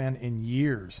 Hawkman, in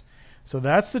years. So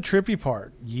that's the trippy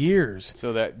part. Years.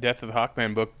 So that Death of the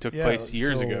Hawkman book took place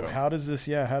years ago. How does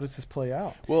this play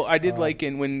out? Well, I did like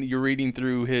when you're reading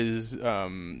through his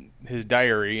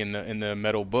diary in the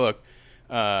metal book.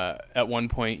 At one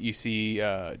point, you see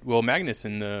Will Magnus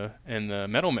and the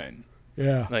Metal Men.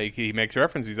 Yeah, like he makes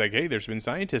reference. He's like, "Hey, there's been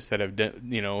scientists that have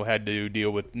had to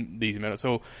deal with these metal."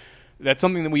 So that's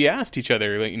something that we asked each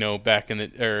other, back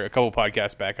or a couple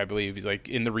podcasts back, I believe. He's like,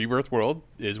 in the Rebirth world,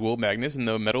 is Will Magnus and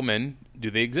the Metal Men, do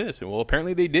they exist? And well,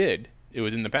 apparently they did. It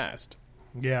was in the past.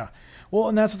 Yeah. Well,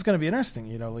 and that's what's going to be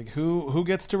interesting, like who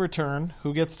gets to return,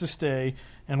 who gets to stay,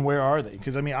 and where are they?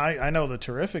 Because, I mean, I know the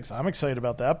Terrifics. I'm excited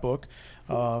about that book.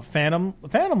 Phantom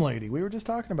Lady, we were just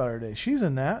talking about her today. She's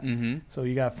in that. Mm-hmm. So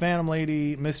you got Phantom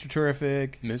Lady, Mr.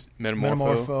 Terrific,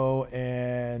 Metamorpho,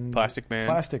 and Plastic Man.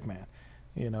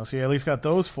 So you at least got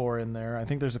those 4 in there. I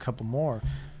think there's a couple more.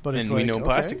 But it's we know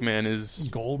Plastic Man is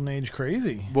Golden Age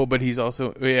crazy. Well, but he's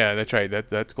also that's right.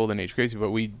 That's Golden Age crazy.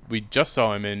 But we just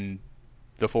saw him in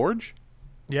The Forge.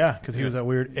 Yeah, because he was that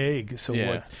weird egg. So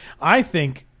I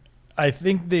think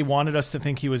they wanted us to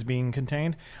think he was being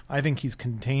contained. I think he's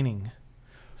containing.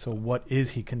 So what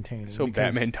is he containing? So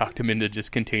Batman talked him into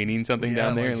just containing something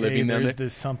down there and living down there?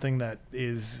 There's something that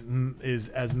is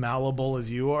as malleable as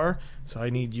you are, so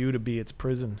I need you to be its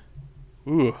prison.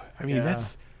 Ooh, I mean,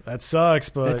 that sucks,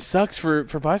 but... That sucks for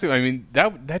Plastic. I mean,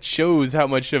 that shows how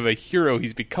much of a hero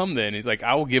he's become then. He's like,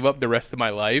 I will give up the rest of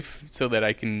my life so that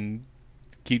I can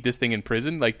keep this thing in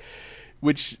prison. Like,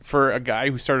 which, for a guy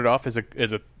who started off as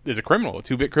a criminal, a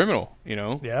 2-bit criminal,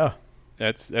 Yeah.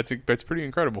 That's pretty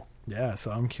incredible. Yeah, so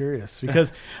I'm curious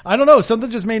because I don't know, something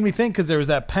just made me think because there was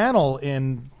that panel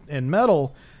in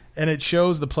Metal and it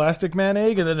shows the Plastic Man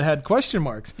egg and then it had question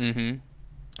marks. Mm-hmm.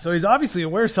 So he's obviously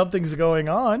aware something's going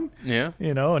on. Yeah.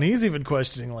 And he's even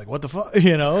questioning like, what the fuck,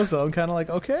 so I'm kind of like,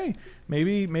 okay,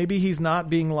 maybe he's not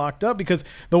being locked up because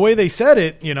the way they said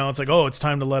it, it's like, oh, it's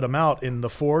time to let him out in The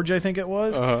Forge, I think it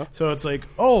was. Uh-huh. So it's like,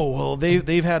 oh, well,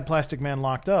 they've had Plastic Man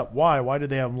locked up. Why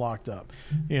did they have him locked up?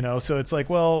 So it's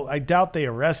like, well, I doubt they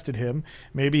arrested him.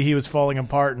 Maybe he was falling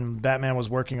apart and Batman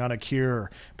was working on a cure.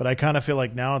 But I kind of feel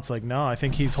like now it's like, no, I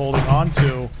think he's holding on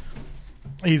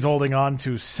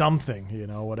to something,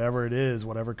 whatever it is,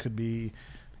 whatever could be,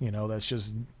 that's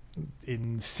just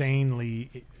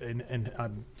insanely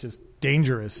and just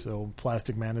dangerous. So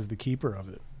Plastic Man is the keeper of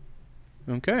it.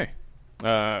 Okay.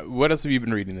 What else have you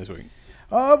been reading this week?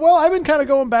 Well, I've been kind of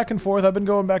going back and forth. I've been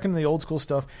going back into the old school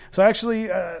stuff. So actually,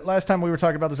 last time we were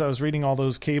talking about this, I was reading all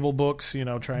those Cable books,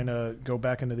 trying to go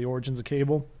back into the origins of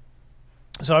Cable.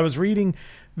 So I was reading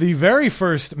the very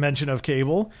first mention of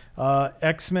Cable,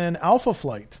 X-Men Alpha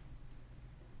Flight.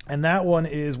 And that one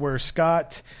is where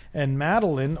Scott and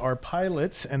Madeline are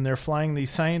pilots, and they're flying these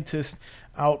scientists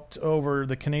out over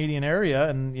the Canadian area,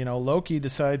 and, Loki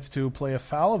decides to play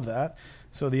afoul of that.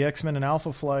 So the X-Men and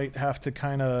Alpha Flight have to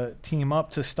kind of team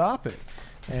up to stop it.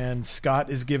 And Scott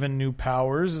is given new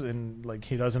powers, and like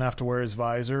he doesn't have to wear his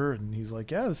visor, and he's like,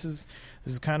 yeah, this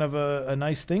is kind of a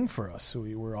nice thing for us. So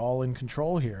we're all in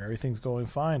control here. Everything's going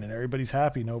fine, and everybody's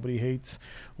happy. Nobody hates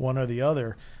one or the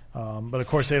other. But of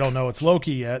course, they don't know it's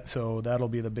Loki yet, so that'll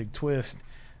be the big twist.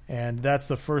 And that's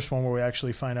the first one where we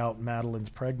actually find out Madeline's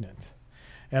pregnant.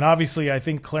 And obviously, I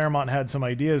think Claremont had some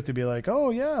ideas to be like,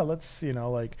 oh, yeah, let's,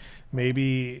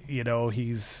 maybe,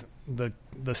 he's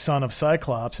the son of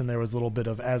Cyclops, and there was a little bit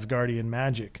of Asgardian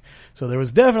magic. So there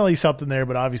was definitely something there,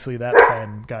 but obviously that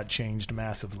plan got changed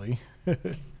massively.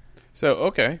 So,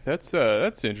 okay, that's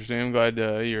interesting. I'm glad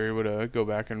you're able to go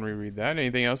back and reread that.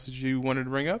 Anything else that you wanted to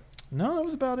bring up? No, that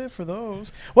was about it for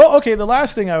those. Well, okay, the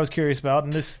last thing I was curious about,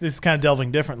 and this is kind of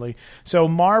delving differently. So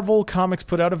Marvel Comics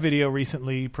put out a video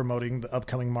recently promoting the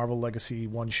upcoming Marvel Legacy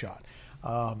one-shot.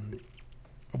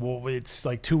 Well, it's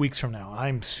like 2 weeks from now.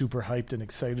 I'm super hyped and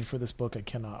excited for this book. I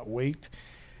cannot wait.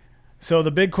 So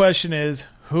the big question is,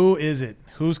 who is it?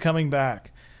 Who's coming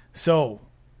back? So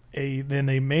then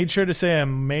they made sure to say a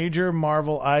major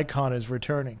Marvel icon is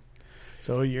returning.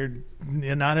 So you're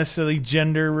not necessarily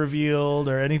gender revealed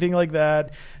or anything like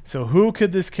that. So who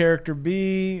could this character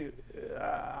be?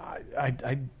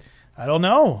 I don't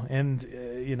know. And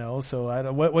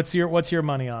so what's your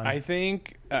money on? I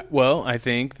think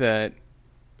that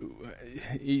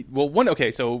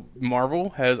so Marvel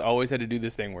has always had to do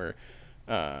this thing where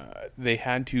they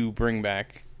had to bring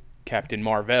back Captain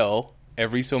Marvel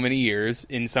every so many years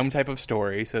in some type of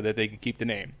story so that they could keep the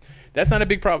name. That's not a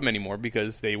big problem anymore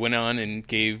because they went on and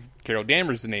gave Carol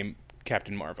Danvers the name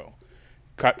Captain Marvel.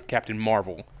 Captain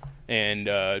Marvel. And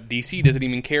DC doesn't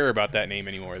even care about that name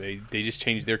anymore. They just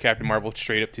changed their Captain Marvel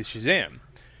straight up to Shazam.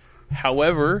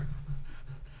 However,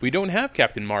 we don't have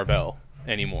Captain Marvel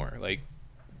anymore. Like,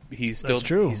 he's still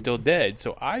dead.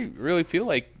 So I really feel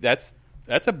like that's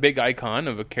a big icon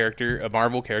of a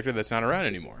Marvel character that's not around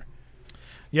anymore.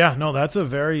 Yeah, no, if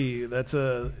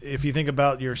you think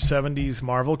about your 70s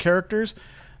Marvel characters,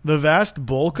 the vast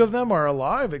bulk of them are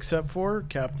alive except for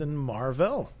Captain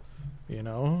Marvel.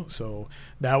 So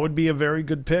that would be a very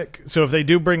good pick. So if they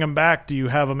do bring him back, do you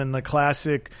have him in the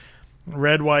classic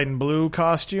red, white, and blue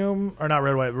costume? Or not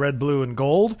red, white, red, blue, and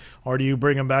gold? Or do you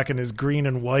bring him back in his green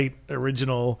and white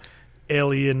original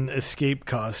alien escape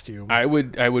costume? I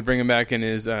would bring him back in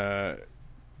his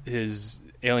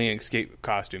alien escape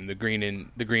costume, the green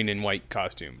and white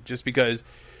costume. Just because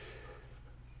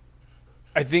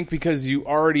I think because you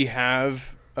already have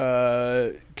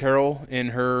Carol in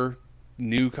her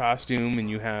new costume,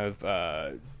 and you have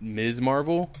Ms.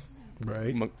 Marvel,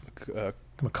 right?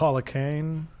 Macaulay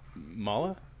Cain,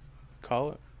 Mala,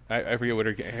 I forget what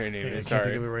her name is. I can't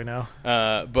think of it right now.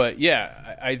 But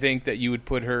yeah, I think that you would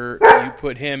put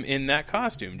him in that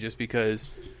costume just because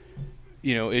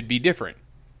it'd be different.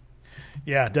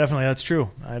 Yeah, definitely, that's true.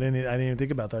 I didn't even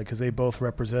think about that because they both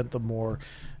represent the more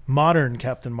modern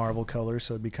Captain Marvel colors,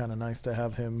 so it'd be kind of nice to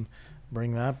have him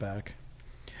bring that back.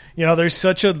 There's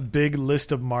such a big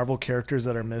list of Marvel characters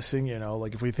that are missing.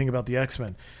 Like if we think about the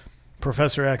X-Men,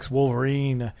 Professor X,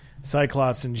 Wolverine,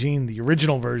 Cyclops, and Jean, the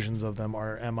original versions of them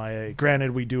are MIA.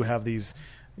 Granted, we do have these,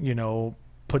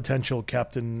 potential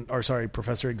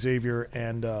Professor Xavier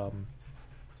and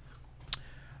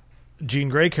Jean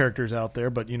Grey characters out there,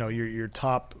 but your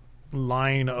top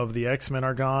line of the X-Men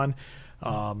are gone.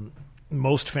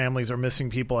 Most families are missing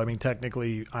people. I mean,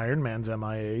 technically, Iron Man's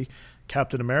MIA.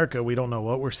 Captain America, we don't know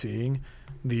what we're seeing.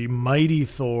 The Mighty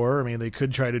Thor, I mean, they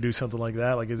could try to do something like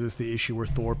that. Like, is this the issue where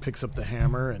Thor picks up the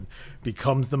hammer and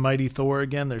becomes the Mighty Thor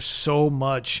again? There's so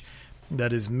much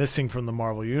that is missing from the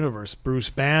Marvel Universe. Bruce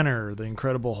Banner, the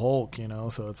Incredible Hulk,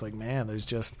 so it's like, man,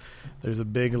 there's a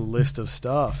big list of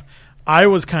stuff. I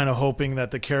was kind of hoping that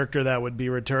the character that would be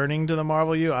returning to the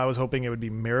Marvel U, I was hoping it would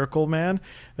be Miracle Man.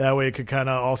 That way it could kind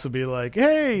of also be like,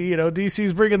 hey,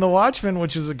 DC's bringing the Watchmen,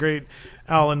 which is a great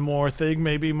Alan Moore thing.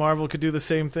 Maybe Marvel could do the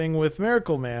same thing with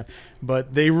Miracle Man.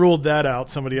 But they ruled that out.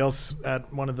 Somebody else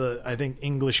at one of the, I think,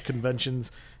 English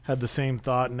conventions had the same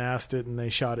thought and asked it, and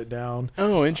they shot it down.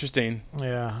 Oh, interesting.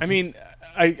 Yeah. I mean,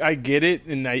 I get it,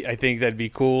 and I think that'd be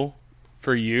cool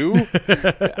for you.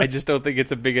 I just don't think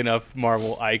it's a big enough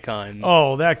Marvel icon.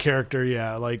 Oh, that character,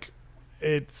 yeah. Like,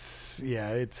 it's...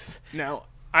 Now,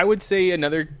 I would say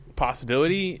another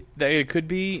possibility that it could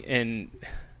be, and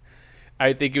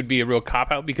I think it would be a real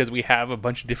cop-out because we have a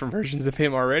bunch of different versions of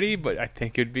him already, but I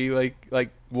think it would be like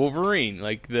Wolverine,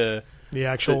 like the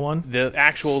actual one? The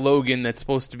actual Logan that's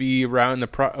supposed to be around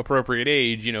the appropriate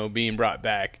age, being brought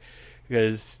back.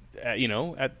 Because,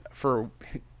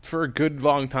 for a good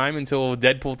long time until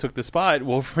Deadpool took the spot,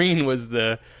 Wolverine was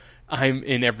the I'm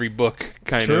in every book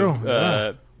kind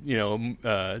of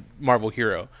Marvel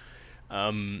hero.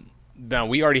 Now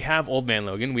we already have Old Man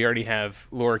Logan. We already have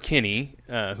Laura Kinney,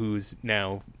 who's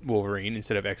now Wolverine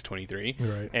instead of X-23.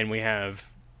 Right. And we have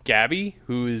Gabby,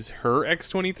 who is her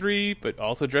X-23, but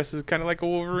also dresses kind of like a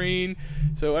Wolverine.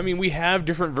 So, I mean, we have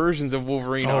different versions of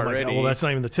Wolverine already. My God. Well, that's not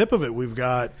even the tip of it. We've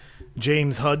got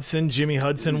Jimmy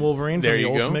Hudson Wolverine from the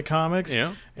Ultimate Comics.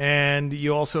 Yeah. And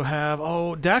you also have,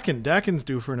 Dakin. Dakin's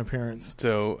due for an appearance.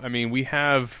 So, I mean, we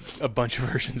have a bunch of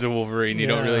versions of Wolverine. You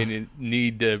don't really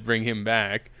need to bring him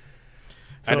back.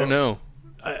 So, I don't know.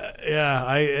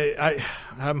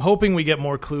 I'm hoping we get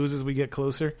more clues as we get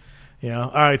closer.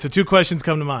 All right, so 2 questions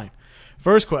come to mind.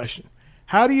 First question,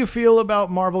 how do you feel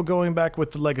about Marvel going back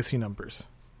with the legacy numbers?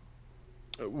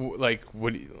 Like,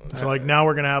 what do you... So, now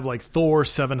we're going to have, Thor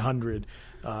 700,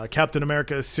 Captain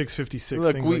America 656,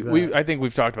 Look, things like that. I think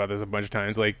we've talked about this a bunch of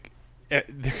times.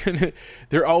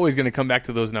 They're always going to come back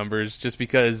to those numbers just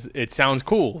because it sounds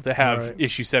cool to have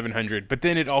issue 700, but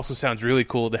then it also sounds really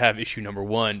cool to have issue number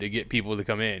 1 to get people to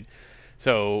come in.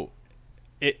 So,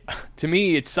 to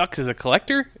me, it sucks as a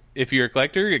collector. If you're a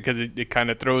collector, because it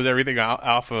kind of throws everything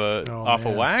off a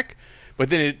whack, but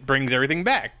then it brings everything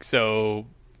back. So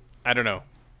I don't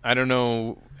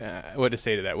know what to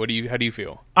say to that. How do you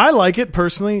feel? I like it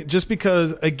personally, just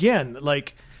because, again,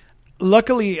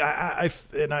 luckily, I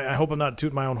hope I'm not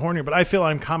tooting my own horn here, but I feel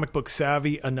I'm comic book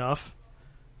savvy enough,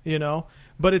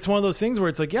 But it's one of those things where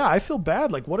it's like, I feel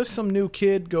bad. What if some new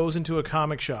kid goes into a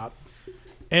comic shop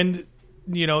and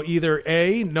either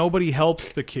A, nobody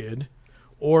helps the kid,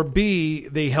 or B,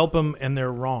 they help him and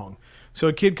they're wrong. So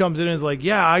a kid comes in and is like,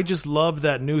 yeah, I just love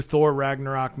that new Thor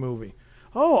Ragnarok movie.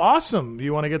 Oh, awesome.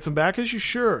 You want to get some back issues?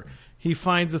 Sure. He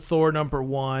finds a Thor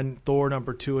 #1, Thor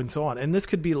 #2, and so on. And this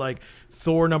could be like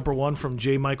Thor #1 from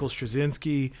J. Michael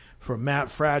Straczynski, from Matt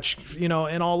Fratzsch,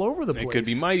 and all over the place. It could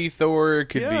be Mighty Thor. It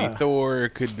could be Thor.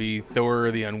 It could be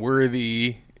Thor the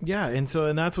Unworthy. Yeah, and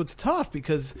that's what's tough,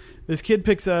 because this kid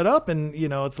picks that up, and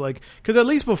it's like, because at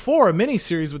least before, a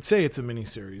miniseries would say it's a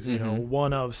miniseries,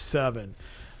 one of 7,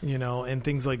 and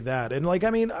things like that. And like,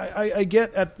 I mean, I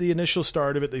get at the initial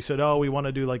start of it, they said, oh, we want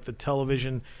to do like the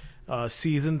television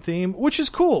season theme, which is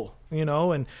cool,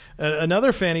 and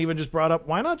another fan even just brought up,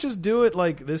 why not just do it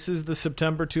like this is the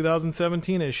September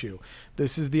 2017 issue,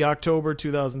 this is the October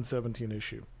 2017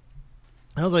 issue.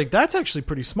 I was like, that's actually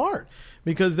pretty smart,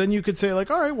 because then you could say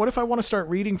like, all right, what if I want to start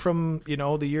reading from,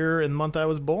 the year and month I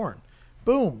was born?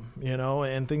 Boom,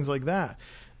 and things like that.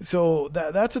 So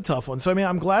that's a tough one. So, I mean,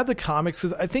 I'm glad the comics,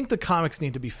 because I think the comics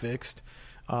need to be fixed,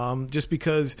 just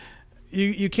because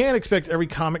you can't expect every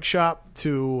comic shop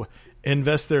to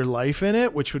invest their life in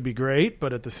it, which would be great,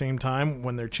 but at the same time,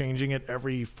 when they're changing it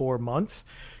every 4 months,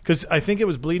 because I think it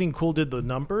was Bleeding Cool did the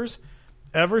numbers,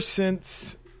 ever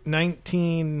since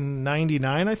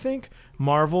 1999, I think,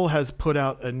 Marvel has put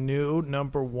out a new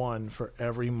 #1 for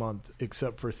every month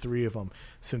except for 3 of them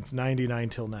since 99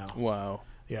 till now. Wow.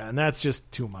 Yeah, and that's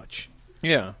just too much.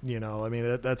 Yeah. I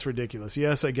mean, that's ridiculous.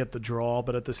 Yes, I get the draw,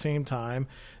 but at the same time,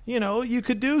 you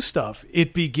could do stuff.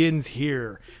 It begins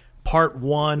here. Part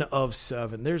 1 of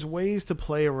 7. There's ways to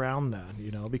play around that,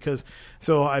 because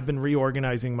so I've been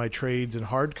reorganizing my trades and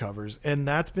hardcovers, and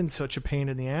that's been such a pain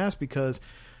in the ass, because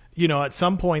at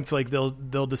some points, like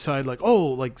they'll decide like, oh,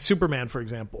 like Superman, for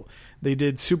example, they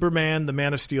did Superman, the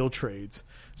Man of Steel trades.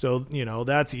 So,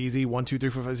 that's easy. 1, 2, 3,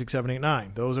 4, 5, 6, 7, 8,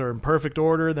 9. Those are in perfect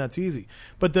order. That's easy.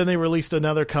 But then they released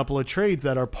another couple of trades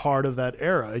that are part of that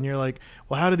era. And you're like,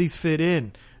 well, how do these fit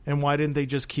in? And why didn't they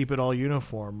just keep it all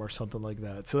uniform or something like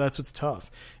that? So that's what's tough.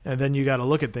 And then you got to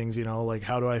look at things, like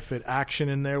how do I fit action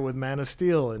in there with Man of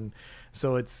Steel? And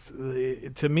so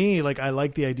to me, like, I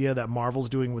like the idea that Marvel's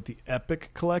doing with the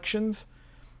Epic collections.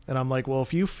 And I'm like, well,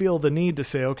 if you feel the need to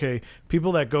say, okay,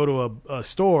 people that go to a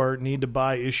store need to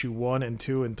buy issue 1 and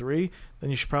 2 and 3,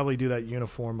 then you should probably do that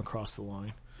uniform across the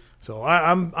line. So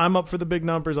I'm up for the big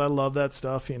numbers. I love that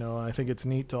stuff. I think it's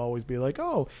neat to always be like,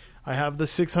 oh, I have the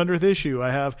 600th issue.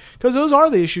 Because those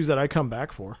are the issues that I come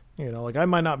back for. Like I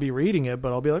might not be reading it,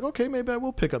 but I'll be like, okay, maybe I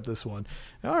will pick up this one.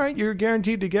 All right, you're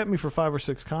guaranteed to get me for 5 or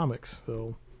 6 comics.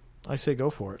 So I say go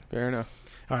for it. Fair enough.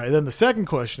 All right, then the second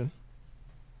question,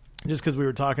 just because we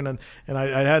were talking and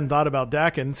I hadn't thought about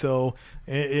Dakin, so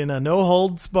in a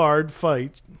no-holds-barred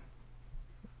fight,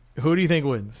 who do you think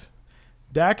wins?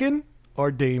 Dakin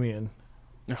or Damian?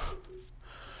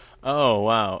 Oh,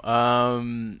 wow.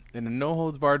 In a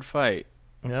no-holds-barred fight.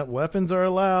 Yeah, weapons are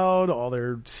allowed. All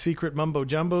their secret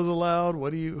mumbo-jumbo's allowed.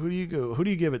 Who do you go? Who do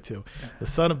you give it to? The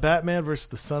son of Batman versus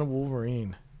the son of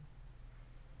Wolverine?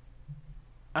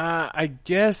 I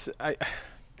guess I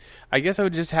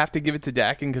would just have to give it to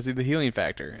Dakin because of the healing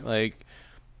factor. Like,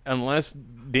 unless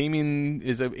Damian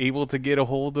is able to get a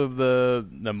hold of the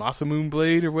Masamune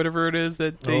blade or whatever it is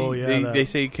that they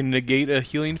say can negate a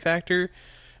healing factor,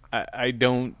 I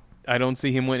don't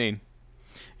see him winning.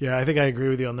 Yeah, I think I agree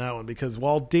with you on that one, because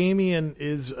while Damian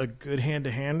is a good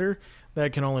hand-to-hander,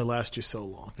 that can only last you so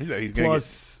long. Yeah, he's going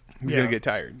to get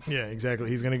tired. Yeah,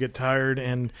 exactly. He's going to get tired,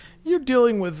 and you're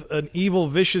dealing with an evil,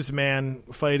 vicious man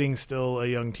fighting still a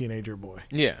young teenager boy.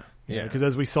 Yeah. Yeah, because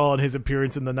as we saw in his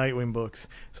appearance in the Nightwing books,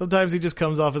 sometimes he just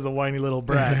comes off as a whiny little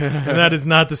brat, and that is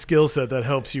not the skill set that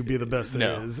helps you be the best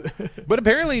there is. But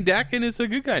apparently Dakin is a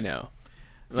good guy now.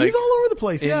 Like, he's all over the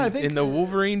place. I think in the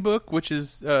Wolverine book, which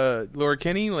is Laura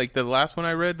Kinney, like the last one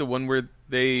I read, the one where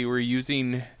they were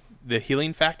using the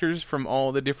healing factors from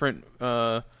all the different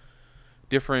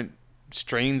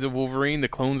strains of Wolverine, the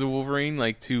clones of Wolverine,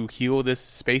 like to heal this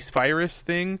space virus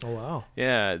thing. Oh wow!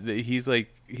 Yeah, he's a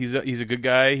good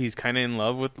guy. He's kind of in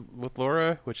love with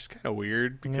Laura, which is kind of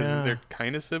weird because they're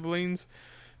kind of siblings.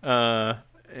 And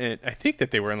I think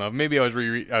that they were in love. Maybe I was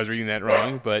reading that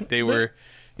wrong, but they were.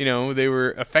 They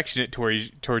were affectionate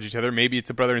towards each other. Maybe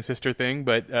it's a brother and sister thing,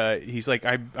 but he's like,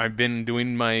 I've been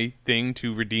doing my thing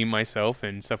to redeem myself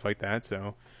and stuff like that.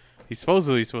 So he's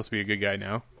supposedly supposed to be a good guy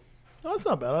now. Oh, that's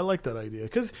not bad. I like that idea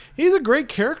because he's a great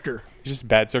character. Just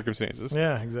bad circumstances.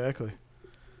 Yeah, exactly.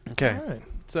 Okay.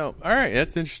 All right.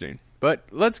 That's interesting. But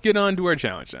let's get on to our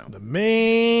challenge now. The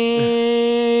main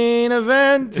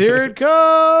event. Here it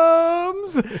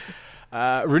comes.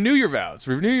 Renew Your Vows.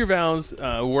 Renew Your Vows.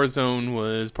 Warzone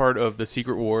was part of the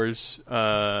Secret Wars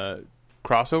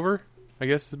crossover. I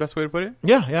guess is the best way to put it.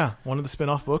 Yeah. One of the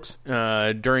spin-off books.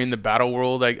 During the Battle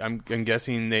World, I'm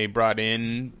guessing they brought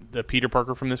in the Peter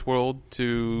Parker from this world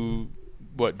to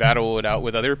battle it out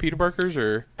with other Peter Parkers,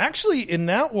 or Actually, in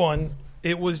that one,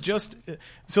 it was just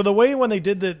so the way when they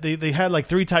did that, they had like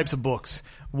 3 types of books.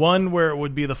 One where it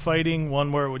would be the fighting,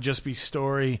 one where it would just be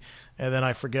story, and then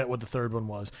I forget what the third one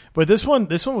was. But this one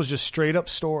was just straight up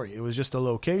story. It was just a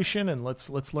location, and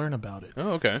let's learn about it.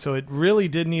 Oh, okay. So it really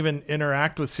didn't even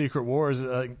interact with Secret Wars,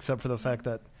 except for the fact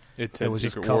that it was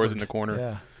Secret just Wars in the corner.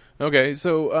 Yeah. Okay,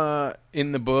 so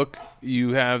in the book,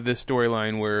 you have this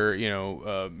storyline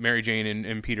where Mary Jane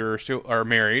and Peter are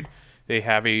married. They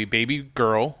have a baby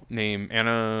girl named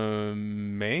Anna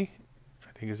May,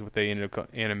 I think is what they ended up calling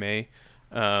Anna May.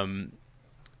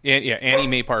 Annie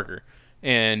Mae Parker,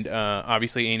 and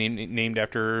obviously Annie named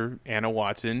after Anna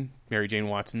Watson, Mary Jane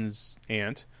Watson's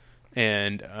aunt.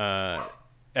 And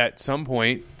at some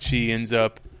point, she ends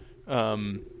up her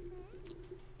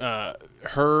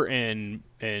and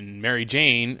Mary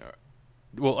Jane.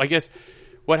 Well, I guess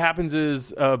what happens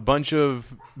is a bunch of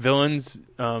villains.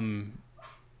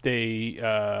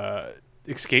 They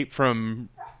escape from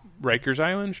Strikers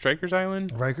Island,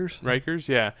 Rikers,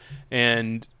 yeah,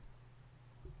 and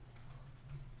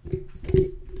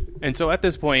so at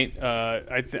this point,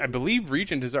 I believe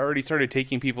Regent has already started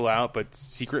taking people out, but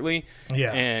secretly,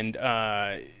 yeah, and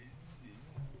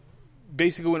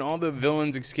basically when all the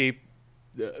villains escape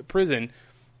prison,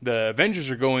 the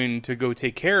Avengers are going to go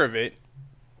take care of it,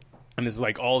 and this is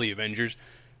like all the Avengers,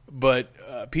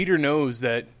 but Peter knows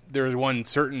that there's one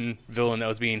certain villain that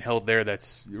was being held there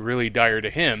that's really dire to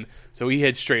him, so he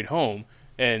heads straight home,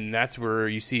 and that's where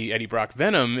you see Eddie Brock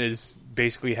Venom is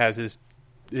basically has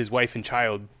his wife and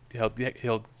child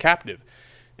held captive,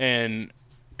 and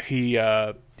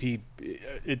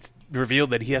it's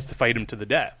revealed that he has to fight him to the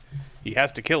death. He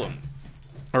has to kill him,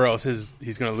 or else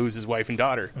he's going to lose his wife and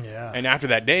daughter. Yeah. And after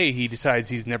that day, he decides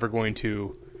he's never going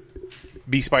to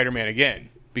be Spider-Man again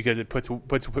because it puts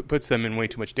them in way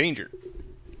too much danger.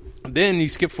 Then you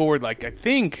skip forward, like, I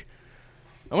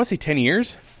want to say 10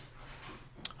 years.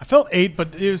 I felt 8,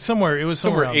 but it was somewhere. It was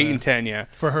somewhere 8 and 10, yeah.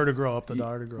 For her to grow up, the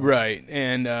daughter to grow up. Right,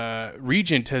 and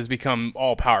Regent has become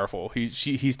all powerful.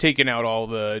 He's taken out all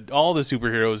the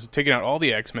superheroes, taken out all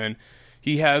the X-Men.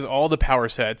 He has all the power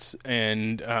sets,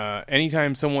 and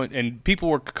anytime people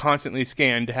were constantly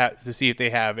scanned to see if they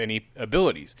have any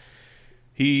abilities.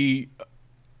 He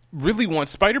really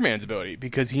wants Spider-Man's ability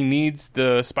because he needs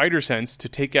the spider sense to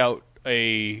take out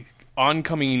a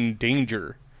oncoming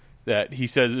danger that he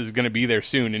says is going to be there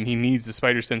soon, and he needs the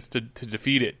spider sense to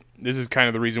defeat it. This is kind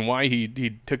of the reason why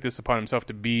he took this upon himself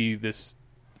to be this.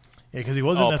 Yeah, because he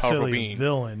wasn't necessarily being. a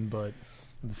villain, but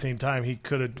at the same time, he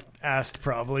could have asked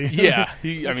probably. Yeah,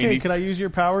 could I use your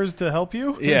powers to help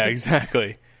you? Yeah,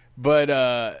 exactly. But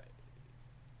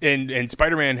and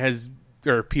Spider-Man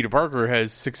or Peter Parker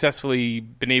has successfully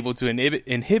been able to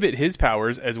inhibit his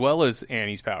powers as well as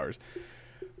Annie's powers.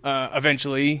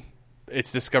 Eventually,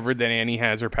 it's discovered that Annie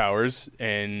has her powers,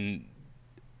 and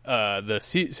the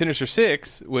Sinister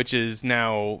Six, which is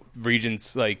now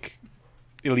Regent's like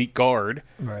elite guard,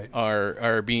 right,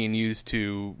 are being used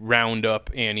to round up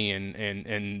Annie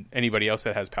and anybody else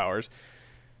that has powers.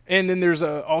 And then there's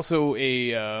also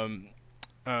a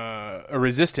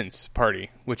resistance party,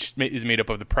 which is made up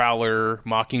of the Prowler,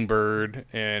 Mockingbird,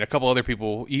 and a couple other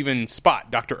people, even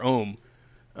Spot, Dr. Ohm.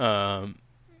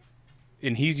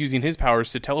 And he's using his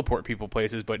powers to teleport people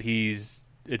places, but it's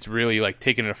really like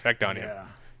taking an effect on him.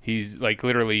 He's like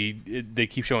literally, they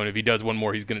keep showing if he does one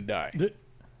more, he's going to die.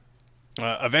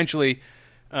 Eventually,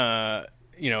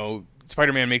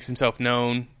 Spider-Man makes himself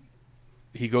known.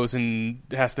 He goes and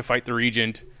has to fight the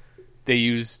Regent. They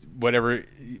use whatever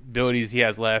abilities he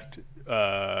has left.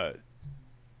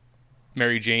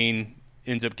 Mary Jane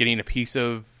ends up getting a piece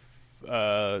of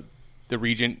the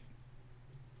Regent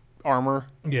armor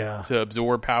to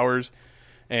absorb powers,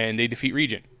 and they defeat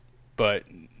Regent. But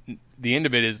the end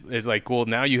of it is like, well,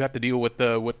 now you have to deal with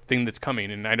the thing that's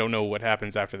coming, and I don't know what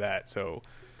happens after that. So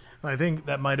I think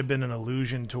that might have been an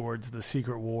allusion towards the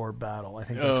Secret War battle. I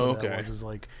think that's what that was. Is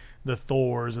like the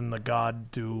Thors and the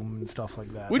God Doom and stuff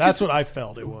like that. That's what I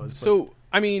felt it was. But. So,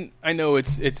 I mean, I know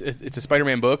it's a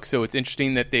Spider-Man book, so it's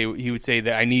interesting that he would say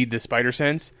that I need the spider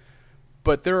sense,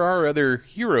 but there are other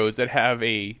heroes that have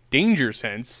a danger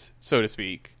sense, so to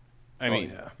speak. I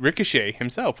mean, Ricochet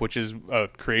himself, which is a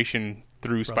creation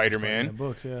through Spider-Man,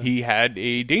 books, he had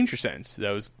a danger sense.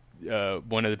 That was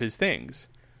one of his things,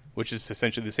 which is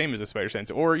essentially the same as a spider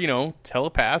sense. Or,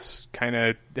 telepaths kind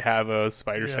of have a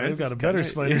spider sense. They've got a better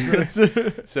spider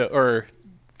sense. Or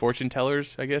fortune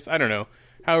tellers, I guess. I don't know.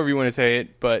 However you want to say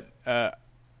it. But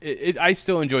I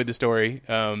still enjoyed the story.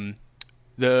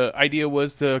 The idea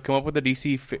was to come up with a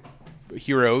DC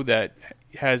hero that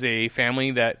has a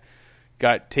family that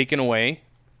got taken away,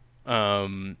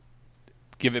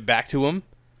 give it back to him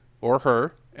or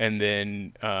her, and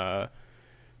then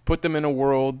put them in a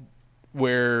world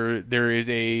where there is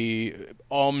a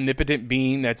omnipotent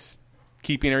being that's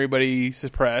keeping everybody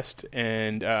suppressed,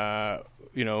 and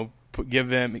give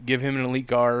him an elite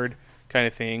guard kind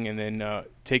of thing, and then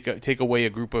take away a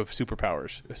group of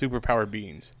superpowered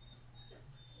beings.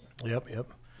 Yep.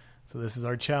 So this is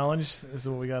our challenge. This is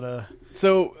what we gotta.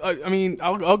 So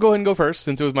I'll go ahead and go first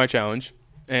since it was my challenge,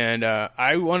 and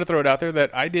I want to throw it out there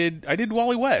that I did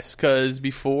Wally West, because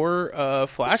before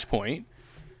Flashpoint,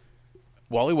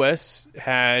 Wally West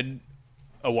had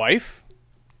a wife,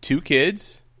 2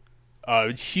 kids,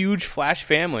 a huge Flash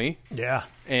family. Yeah.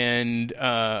 And,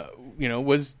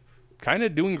 was kind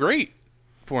of doing great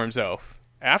for himself.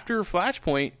 After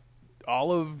Flashpoint,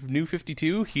 all of New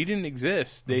 52, he didn't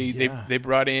exist. They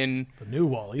brought in the new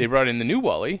Wally. They brought in the new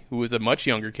Wally, who was a much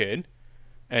younger kid.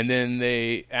 And then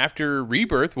after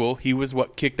Rebirth, he was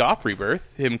what kicked off Rebirth,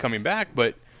 him coming back,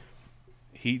 but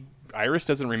Iris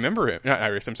doesn't remember him. Not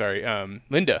Iris, I'm sorry.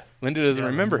 Linda. Linda doesn't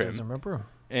remember him. Doesn't remember him.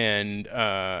 And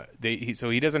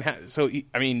he doesn't have. So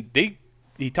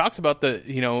he talks about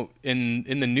in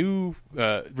the new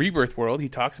Rebirth world, he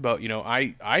talks about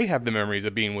I have the memories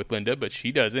of being with Linda, but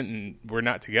she doesn't, and we're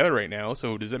not together right now.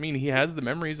 So does that mean he has the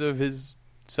memories of his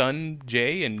son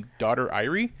Jay and daughter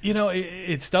Irie?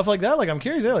 It's stuff like that. Like, I'm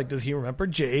curious. Like, does he remember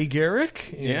Jay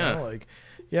Garrick?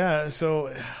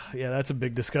 So that's a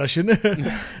big discussion.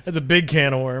 That's a big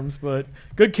can of worms, but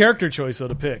good character choice though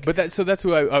to pick. But that's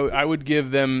who I would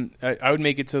give them. I would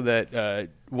make it so that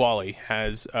Wally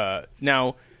has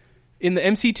now in the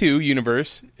MC2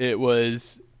 universe, it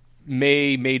was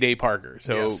Mayday Parker.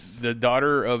 So the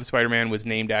daughter of Spider-Man was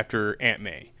named after Aunt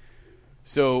May.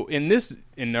 So in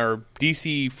our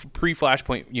DC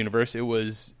pre-Flashpoint universe, it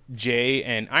was Jay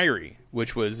and Irie,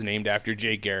 which was named after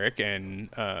Jay Garrick and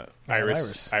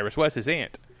Iris West, his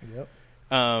aunt. Yep.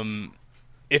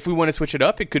 If we want to switch it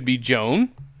up, it could be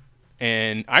Joan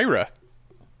and Ira.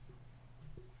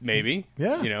 Maybe.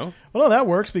 Yeah. Well, no, that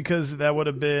works because that would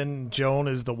have been Joan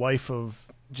is the wife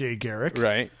of Jay Garrick.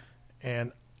 Right.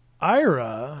 And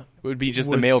Ira would be just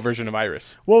the male version of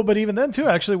Iris. Well, but even then, too,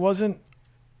 actually wasn't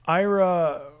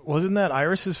that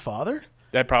Iris's father?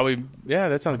 That probably,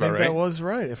 that sounds about right. That was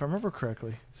right, if I remember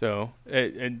correctly. So,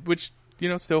 which,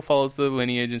 still follows the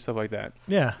lineage and stuff like that.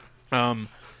 Yeah.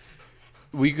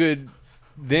 We could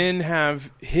then have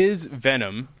his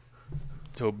Venom,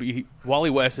 so be Wally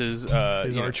West's his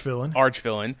arch-villain.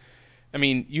 Arch-villain. I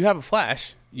mean, you have a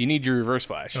Flash, you need your Reverse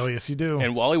Flash. Oh, yes, you do.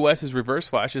 And Wally West's Reverse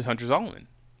Flash is Hunter Zolomon,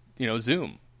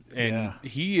 Zoom. And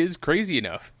he is crazy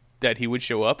enough that he would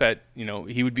show up at,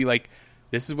 he would be like,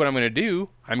 this is what I'm going to do.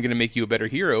 I'm going to make you a better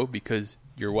hero because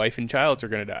your wife and child are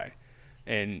going to die.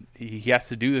 And he has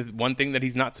to do the one thing that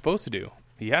he's not supposed to do.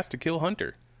 He has to kill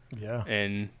Hunter. Yeah.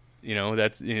 And,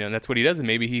 that's what he does. And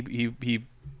maybe he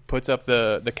puts up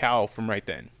the cowl from right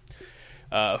then.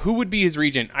 Who would be his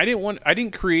regent? I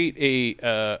didn't create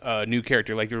a new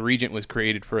character like the regent was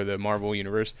created for the Marvel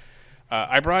Universe.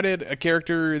 I brought in a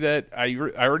character that I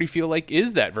already feel like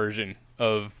is that version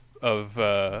of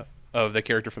the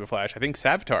character for the Flash. I think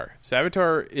Savitar.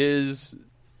 Savitar is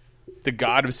the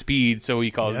god of speed, so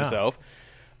he calls himself.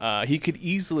 He could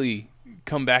easily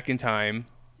come back in time,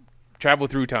 travel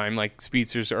through time like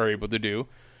speedsters are able to do,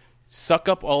 suck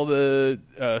up all the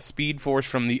speed force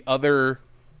from the other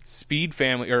Speed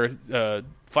family or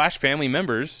Flash family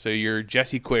members. So your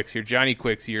Jesse Quicks, your Johnny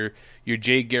Quicks, your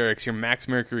Jay Garricks, your Max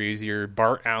Mercurys, your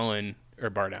Bart Allen.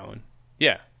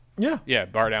 Yeah,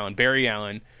 Bart Allen, Barry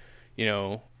Allen.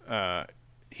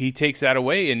 He takes that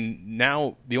away, and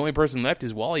now the only person left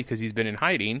is Wally because he's been in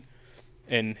hiding,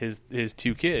 and his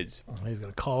 2 kids. Oh, he's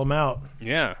gonna call him out.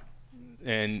 Yeah,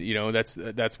 and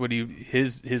that's what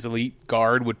his elite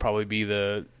guard would probably be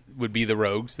the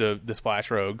rogues, the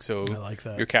Splash rogues. So I like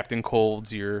that. Your Captain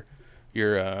Colds, your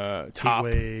top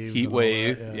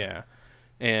Heatwave, yeah,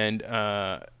 and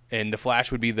the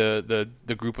Flash would be the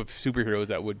group of superheroes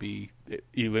that would be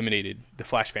eliminated. The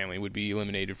Flash family would be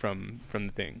eliminated from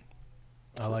the thing.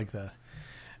 I like that.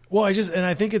 Well, I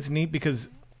think it's neat because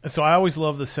I always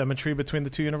love the symmetry between the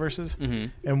 2 universes,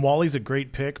 and Wally's a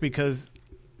great pick because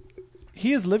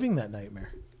he is living that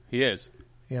nightmare. He is.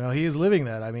 He is living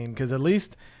that. I mean, because at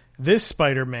least this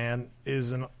Spider-Man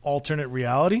is an alternate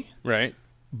reality, right?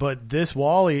 But this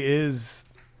Wally is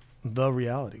the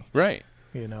reality, right?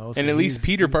 So and at least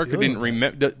Peter Parker didn't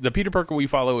remember the Peter Parker we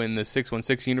follow in the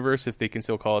 616 universe, if they can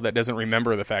still call it that, doesn't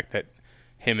remember the fact that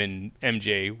him and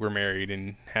MJ were married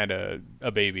and had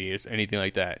a baby or anything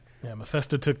like that. Yeah,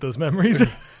 Mephisto took those memories.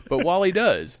 But Wally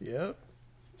does. Yeah.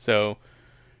 So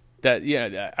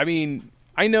I mean,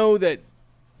 I know that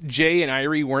Jay and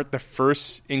Irie weren't the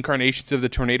first incarnations of the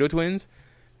Tornado Twins.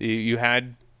 You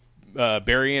had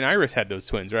Barry and Iris had those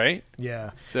twins, right?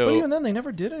 Yeah. So, but even then, they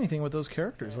never did anything with those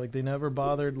characters. Like, they never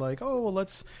bothered, like, oh, well,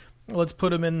 let's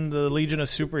put them in the Legion of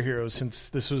Superheroes, since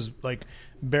this was, like,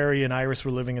 Barry and Iris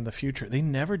were living in the future. They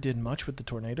never did much with the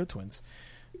Tornado Twins.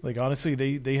 Like, honestly,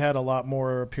 they had a lot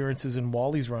more appearances in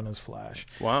Wally's run as Flash.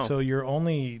 Wow. So your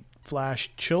only Flash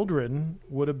children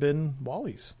would have been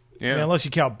Wally's. Yeah. I mean, unless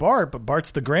you count Bart, but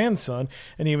Bart's the grandson,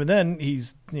 and even then,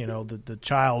 he's, the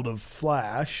child of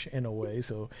Flash in a way,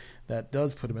 so that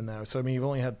does put him in there. So, I mean, you've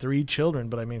only had 3 children,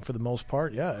 but, I mean, for the most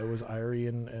part, yeah, it was Irie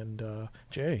and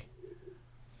Jay.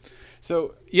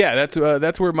 So, yeah,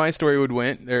 that's where my story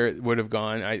would have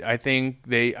gone. I think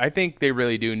they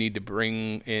really do need to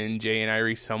bring in Jay and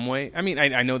Irie some way. I mean,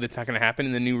 I know that's not going to happen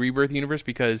in the new Rebirth universe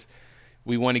because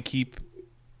we want to keep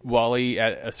Wally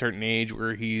at a certain age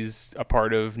where he's a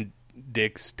part of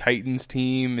Dick's Titans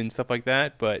team and stuff like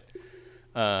that, but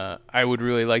I would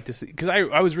really like to see, because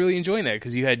I was really enjoying that,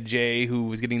 because you had Jay, who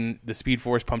was getting the Speed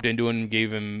Force pumped into him and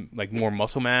gave him like more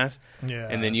muscle mass,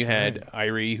 and then you had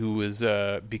Irie, who was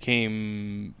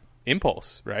became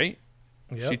Impulse, right?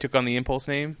 Yep. She took on the Impulse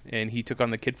name, and he took on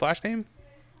the Kid Flash name.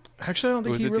 Actually, I don't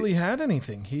think he really had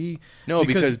anything.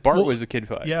 Because Bart was the Kid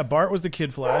Flash. Yeah, Bart was the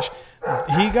Kid Flash.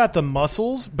 He got the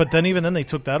muscles, but then even then they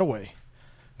took that away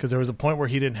because there was a point where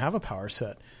he didn't have a power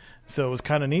set. So it was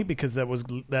kind of neat because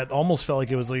that almost felt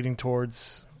like it was leading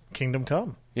towards Kingdom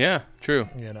Come. Yeah, true.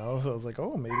 So I was like,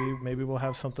 oh, maybe we'll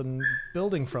have something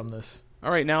building from this.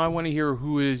 All right, now I want to hear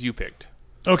who it is you picked.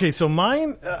 Okay, so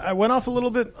mine, I went off a little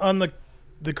bit on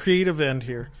the creative end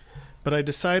here. But I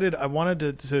decided I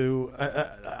wanted to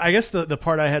I guess the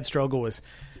part I had struggle was,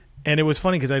 and it was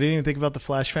funny because I didn't even think about the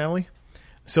Flash family.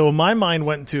 So my mind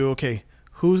went to, okay,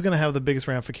 who's going to have the biggest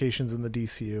ramifications in the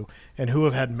DCU and who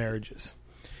have had marriages?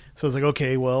 So I was like,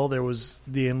 okay, well, there was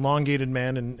the elongated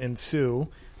man and Sue,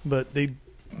 but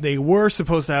they were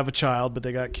supposed to have a child, but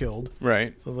they got killed.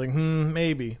 Right. So I was like,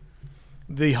 maybe.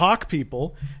 The Hawk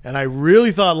people, and I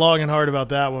really thought long and hard about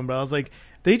that one, but I was like,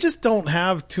 they just don't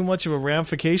have too much of a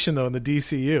ramification, though, in the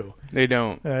DCU. They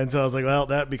don't. And so I was like, well,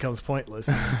 that becomes pointless.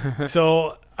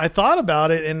 So I thought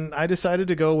about it, and I decided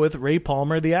to go with Ray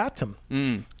Palmer, the Atom.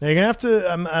 Now you're gonna have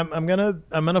to. I'm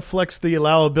gonna flex the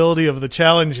allowability of the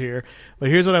challenge here, but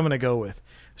here's what I'm gonna go with.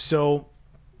 So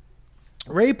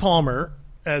Ray Palmer,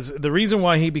 as the reason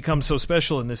why he becomes so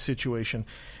special in this situation,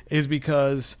 is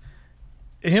because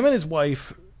him and his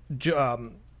wife,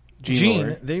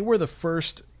 Jean, they were the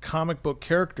first comic book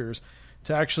characters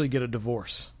to actually get a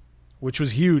divorce, which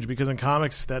was huge because in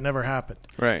comics that never happened.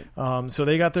 Right. So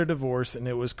they got their divorce, and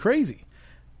it was crazy.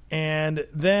 And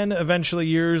then eventually,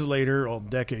 years later, or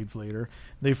decades later,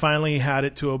 they finally had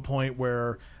it to a point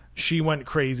where she went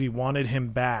crazy, wanted him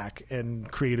back, and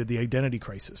created the Identity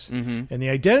Crisis. Mm-hmm. And the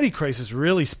Identity Crisis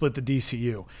really split the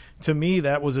DCU. To me,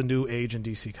 that was a new age in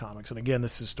DC Comics. And again,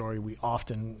 this is a story we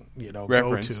often,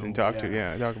 reference go to and talk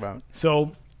about.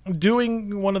 So,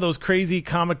 doing one of those crazy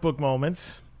comic book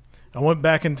moments, I went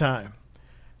back in time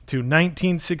to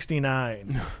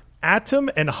 1969. Atom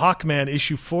and Hawkman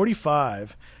issue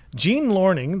 45. Jean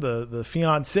Loring, the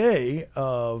fiancée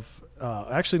of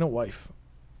wife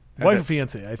of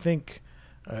fiancé, I think.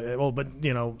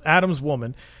 Atom's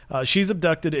woman. She's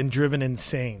abducted and driven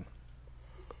insane,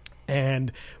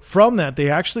 and from that they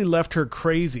actually left her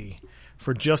crazy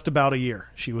for just about a year.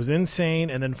 She was insane,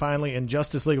 and then finally in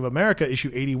Justice League of America,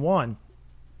 issue 81,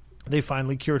 they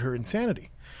finally cured her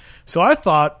insanity. So I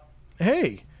thought,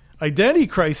 hey, Identity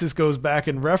Crisis goes back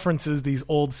and references these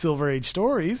old Silver Age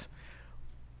stories.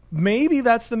 Maybe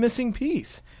that's the missing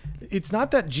piece. It's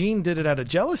not that Jean did it out of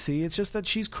jealousy. It's just that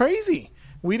she's crazy.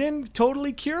 We didn't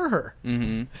totally cure her.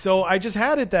 Mm-hmm. So I just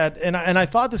had it and I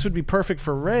thought this would be perfect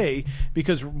for Ray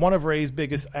because one of Ray's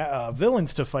biggest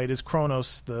villains to fight is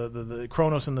Kronos, the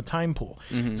Kronos in the time pool.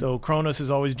 Mm-hmm. So Kronos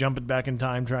is always jumping back in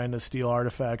time trying to steal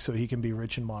artifacts so he can be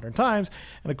rich in modern times.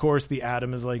 And of course the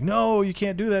Atom is like, no, you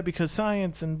can't do that because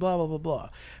science and blah, blah, blah, blah.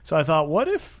 So I thought, what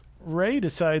if Ray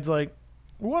decides like,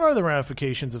 what are the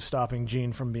ramifications of stopping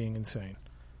Jean from being insane?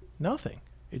 Nothing.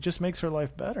 It just makes her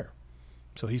life better.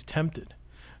 So he's tempted.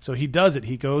 So he does it.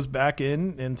 He goes back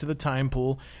into the time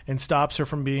pool and stops her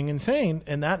from being insane.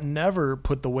 And that never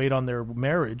put the weight on their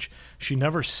marriage. She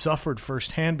never suffered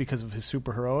firsthand because of his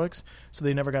superheroics. So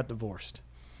they never got divorced.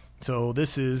 So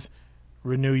this is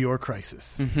renew your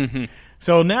crisis.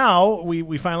 So now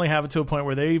we finally have it to a point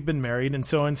where they've been married. And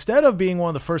so instead of being one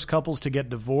of the first couples to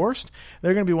get divorced,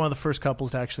 they're going to be one of the first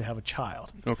couples to actually have a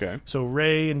child. Okay. So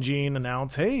Ray and Jean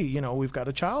announce, hey, we've got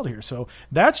a child here. So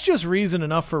that's just reason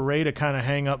enough for Ray to kind of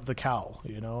hang up the cowl.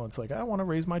 It's like, I want to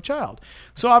raise my child.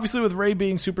 So obviously with Ray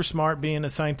being super smart, being a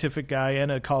scientific guy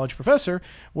and a college professor,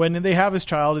 when they have his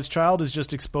child is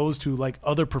just exposed to like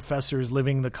other professors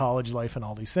living the college life and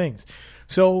all these things.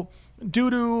 So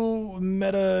due to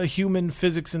meta-human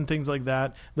physics and things like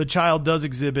that, the child does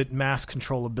exhibit mass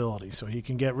controllability. So he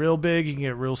can get real big, he can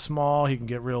get real small, he can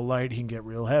get real light, he can get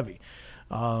real heavy.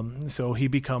 So he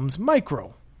becomes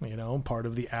Micro, part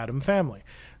of the Adam family.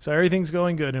 So everything's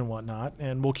going good and whatnot,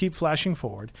 and we'll keep flashing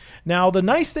forward. Now, the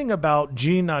nice thing about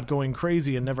Jean not going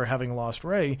crazy and never having lost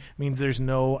Ray means there's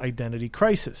no identity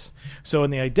crisis. So in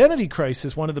the identity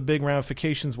crisis, one of the big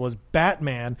ramifications was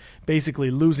Batman basically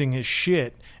losing his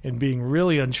shit and being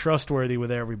really untrustworthy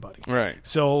with everybody. Right.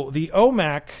 So the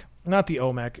OMAC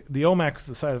is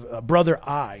the side of Brother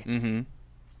Eye. Mm-hmm.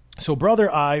 So Brother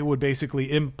Eye would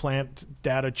basically implant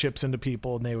data chips into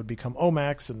people and they would become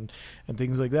OMACs and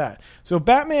things like that. So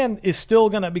Batman is still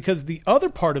going to, because the other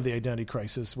part of the identity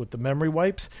crisis with the memory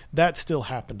wipes, that still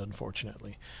happened,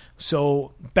 unfortunately.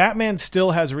 So Batman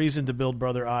still has reason to build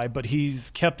Brother Eye, but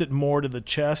he's kept it more to the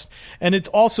chest. And it's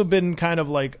also been kind of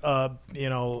like, a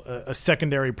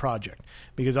secondary project,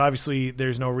 because obviously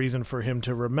there's no reason for him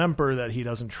to remember that he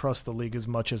doesn't trust the League as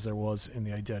much as there was in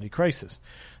the identity crisis.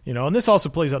 And this also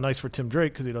plays out nice for Tim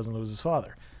Drake because he doesn't lose his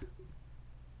father.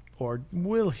 Or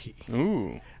will he?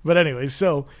 Ooh. But anyway,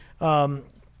 so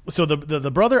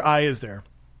the Brother Eye is there.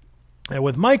 And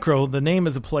with Micro, the name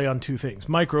is a play on two things.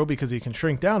 Micro, because he can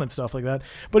shrink down and stuff like that,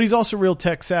 but he's also real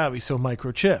tech savvy, so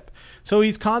microchip. So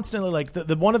he's constantly like,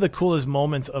 one of the coolest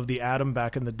moments of the Atom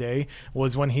back in the day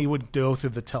was when he would go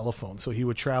through the telephone. So he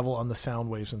would travel on the sound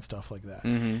waves and stuff like that.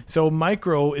 Mm-hmm. So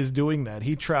Micro is doing that.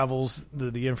 He travels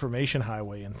the information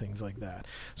highway and things like that.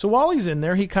 So while he's in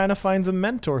there, he kind of finds a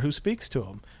mentor who speaks to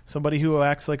him, somebody who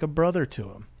acts like a brother to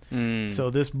him. So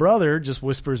this brother just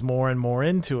whispers more and more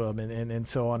into him and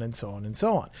so on and so on and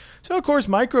so on. So, of course,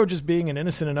 Micro, just being an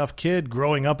innocent enough kid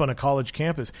growing up on a college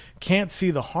campus, can't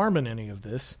see the harm in any of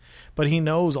this, but he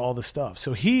knows all the stuff.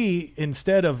 So he,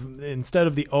 instead of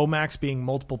the OMACs being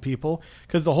multiple people,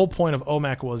 because the whole point of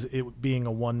OMAC was it being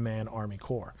a one-man Army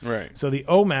Corps. Right. So the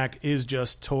OMAC is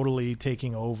just totally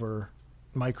taking over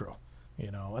Micro,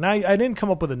 And I didn't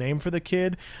come up with a name for the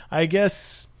kid. I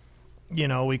guess,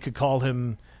 we could call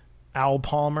him Al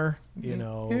Palmer,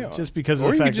 just because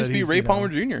of the fact that he's... Or he could just be Ray Palmer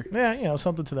Jr. Yeah,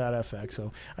 something to that effect.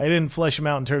 So I didn't flesh him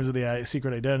out in terms of the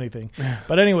secret identity thing.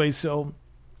 But anyway, so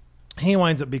he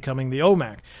winds up becoming the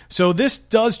OMAC. So this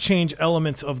does change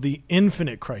elements of the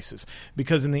Infinite Crisis,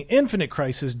 because in the Infinite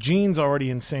Crisis, Jean's already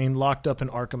insane, locked up in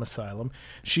Arkham Asylum.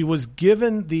 She was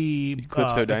given the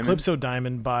Eclipso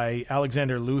Diamond by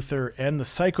Alexander Luthor and the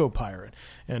Psycho Pirate,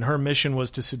 and her mission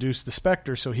was to seduce the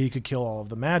Spectre so he could kill all of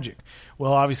the magic.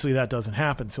 Well, obviously that doesn't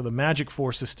happen, so the magic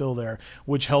force is still there,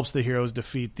 which helps the heroes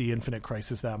defeat the Infinite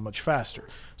Crisis that much faster.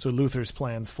 So Luthor's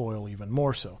plans foil even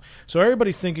more so. So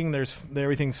everybody's thinking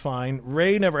everything's fine.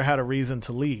 Ray never had a reason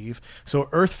to leave, so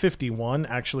Earth 51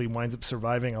 actually winds up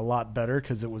surviving a lot better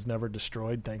because it was never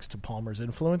destroyed thanks to Palmer's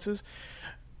influences.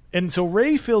 And so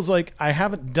Ray feels like, I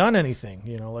haven't done anything,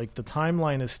 like the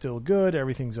timeline is still good,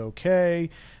 everything's okay,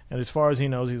 and as far as he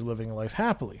knows, he's living life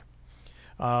happily.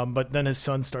 But then his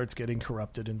son starts getting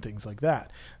corrupted and things like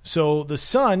that. So the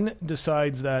son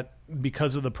decides that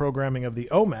because of the programming of the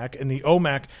OMAC, and the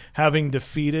OMAC having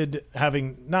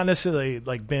not necessarily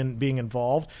like being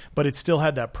involved, but it still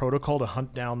had that protocol to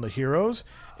hunt down the heroes,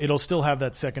 it'll still have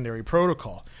that secondary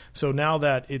protocol. So now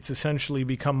that it's essentially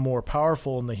become more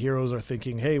powerful and the heroes are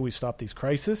thinking, hey, we stopped these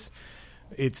crises,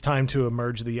 it's time to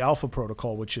emerge the Alpha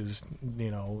Protocol, which is,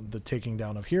 the taking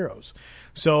down of heroes.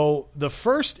 So the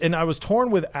first, and I was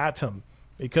torn with Atom,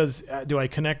 because do I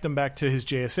connect him back to his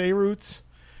JSA roots?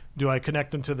 Do I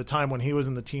connect him to the time when he was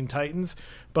in the Teen Titans?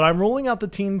 But I'm rolling out the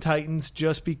Teen Titans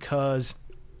just because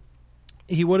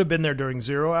he would have been there during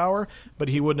 0 Hour, but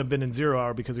he wouldn't have been in 0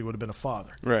 Hour because he would have been a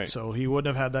father. Right. So he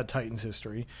wouldn't have had that Titans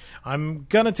history. I'm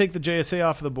going to take the JSA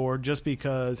off of the board just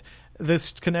because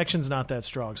this connection's not that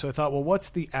strong. So I thought, well, what's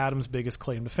the Atom's biggest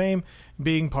claim to fame?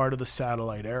 Being part of the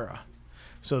satellite era.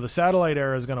 So the satellite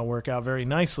era is going to work out very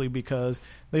nicely because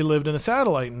they lived in a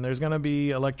satellite, and there's going to be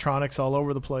electronics all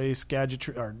over the place,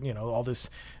 gadgetry, or all this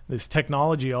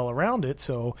technology all around it.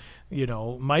 So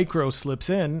Micro slips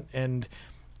in, and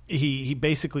he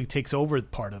basically takes over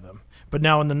part of them. But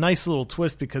now in the nice little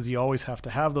twist, because you always have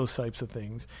to have those types of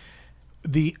things,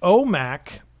 the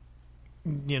OMAC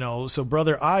so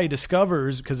Brother Eye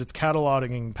discovers, because it's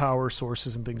cataloging power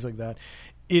sources and things like that,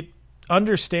 it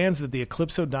understands that the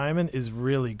Eclipso Diamond is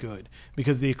really good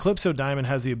because the Eclipso Diamond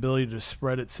has the ability to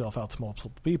spread itself out to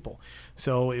multiple people.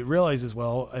 So it realizes,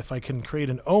 well, if I can create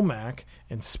an OMAC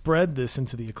and spread this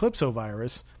into the Eclipso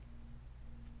virus,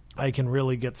 I can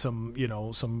really get some,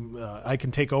 I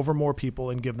can take over more people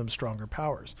and give them stronger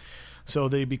powers. So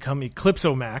they become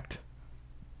Eclipsomacked.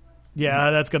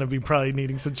 Yeah, that's going to be probably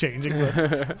needing some changing, but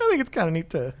I think it's kind of neat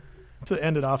to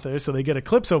end it off there. So they get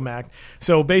Eclipsomacked.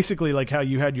 So basically, like how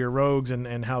you had your rogues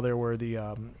and how there were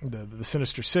the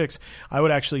Sinister Six, I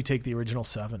would actually take the original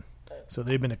 7. So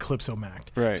they've been Eclipsomacked.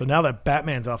 Right. So now that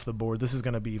Batman's off the board, this is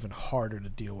going to be even harder to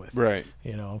deal with. Right.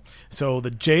 So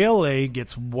the JLA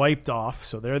gets wiped off.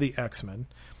 So they're the X-Men.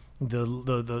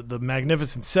 The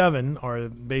Magnificent Seven are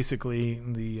basically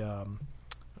the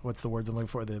what's the words I'm looking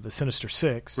for? The Sinister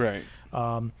Six. Right.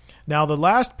 Now the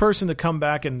last person to come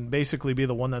back and basically be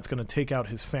the one that's going to take out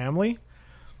his family,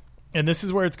 and this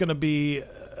is where it's going to be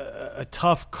a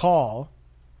tough call,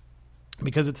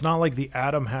 because it's not like the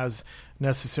Atom has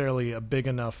necessarily a big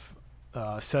enough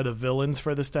set of villains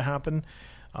for this to happen.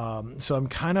 So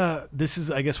this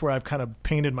is, I guess, where I've kind of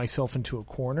painted myself into a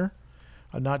corner.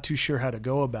 I'm not too sure how to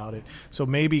go about it. So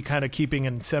maybe kind of keeping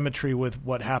in symmetry with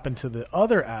what happened to the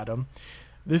other Atom.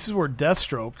 This is where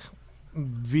Deathstroke,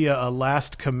 via a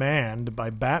last command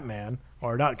by Batman,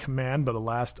 or not command, but a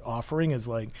last offering, is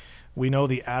like, we know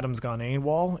the Atom's gone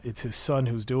AWOL. It's his son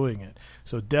who's doing it.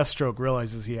 So Deathstroke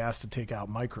realizes he has to take out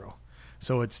Micro.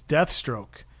 So it's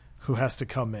Deathstroke who has to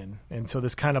come in. And so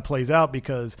this kind of plays out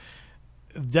because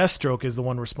Deathstroke is the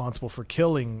one responsible for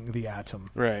killing the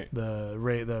Atom. Right. The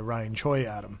Ryan Choi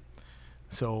Atom.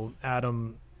 So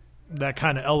Atom, that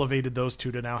kind of elevated those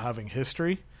two to now having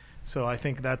history. So I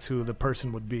think that's who the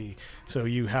person would be. So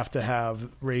you have to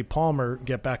have Ray Palmer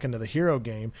get back into the hero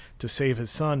game to save his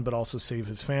son, but also save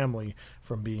his family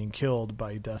from being killed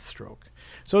by Deathstroke.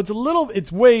 So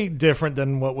it's way different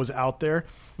than what was out there.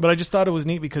 But I just thought it was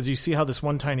neat because you see how this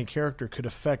one tiny character could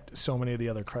affect so many of the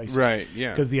other crises. Right,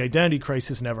 yeah. Because the Identity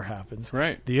Crisis never happens.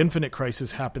 Right. The Infinite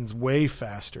Crisis happens way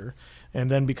faster. And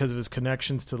then because of his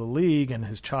connections to the League and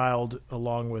his child,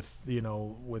 along with,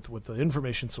 with the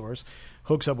information source,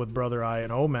 hooks up with Brother Eye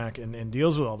and OMAC and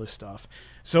deals with all this stuff.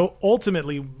 So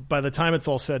ultimately, by the time it's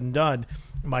all said and done,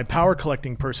 my power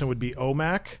collecting person would be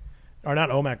OMAC, or not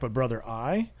OMAC, but Brother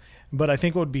Eye. But I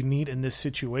think what would be neat in this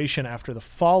situation after the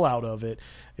fallout of it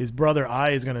is Brother Eye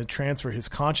is going to transfer his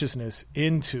consciousness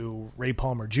into Ray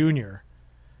Palmer Jr.,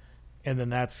 and then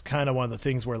that's kind of one of the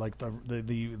things where like the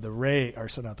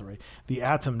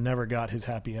Atom never got his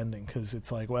happy ending, because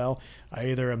it's like, well, I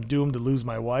either am doomed to lose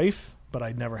my wife, but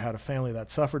I'd never had a family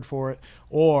that suffered for it,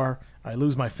 or I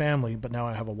lose my family, but now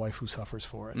I have a wife who suffers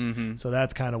for it. Mm-hmm. So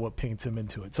that's kind of what paints him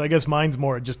into it. So I guess mine's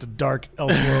more just a dark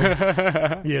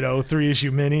Elseworlds,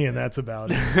 3-issue mini, and that's about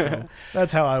it. So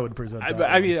that's how I would present that.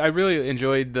 I mean, I really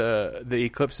enjoyed the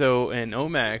Eclipso and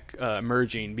OMAC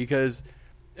merging, because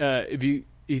if you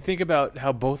think about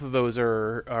how both of those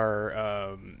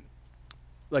are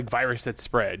like virus that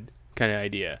spread kind of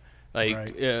idea. Like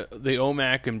right. The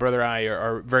OMAC and Brother Eye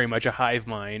are very much a hive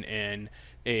mind, and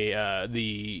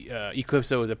the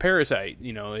Eclipso is a parasite.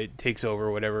 It takes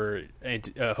over whatever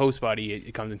host body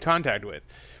it comes in contact with.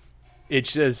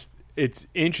 It's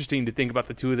interesting to think about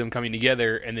the two of them coming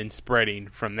together and then spreading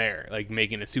from there, like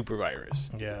making a super virus.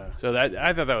 Yeah. So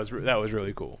I thought that was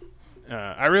really cool.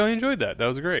 I really enjoyed that. That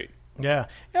was great. Yeah,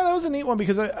 that was a neat one,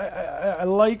 because I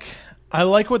like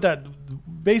what that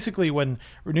basically, when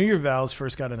Renew Your Vows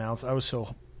first got announced, I was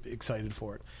so excited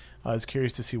for it. I was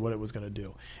curious to see what it was going to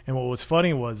do. And what was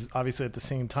funny was, obviously at the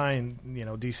same time,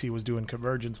 DC was doing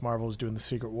Convergence, Marvel was doing the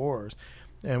Secret Wars,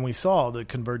 and we saw the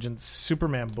Convergence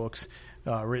Superman books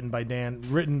written by and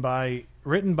drawn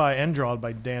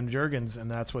by Dan Jurgens, and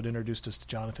that's what introduced us to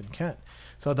Jonathan Kent.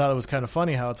 So I thought it was kind of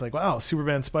funny how it's like, wow,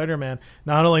 Superman, Spider-Man,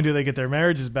 not only do they get their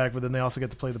marriages back, but then they also get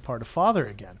to play the part of father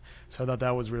again. So I thought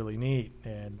that was really neat.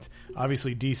 And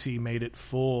obviously DC made it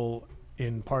full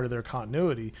in part of their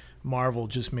continuity. Marvel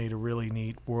just made a really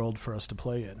neat world for us to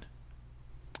play in.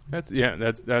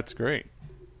 That's great.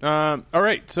 All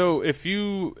right, so if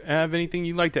you have anything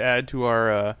you'd like to add to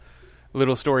our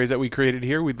little stories that we created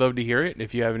here, we'd love to hear it.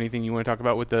 If you have anything you want to talk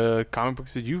about with the comic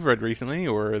books that you've read recently,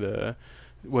 or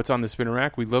what's on the spinner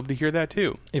rack, we'd love to hear that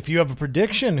too. If you have a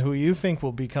prediction who you think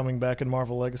will be coming back in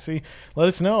Marvel Legacy, let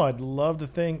us know. I'd love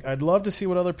to see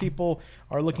what other people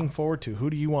are looking forward to.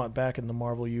 Who do you want back in the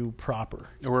Marvel U proper?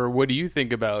 Or what do you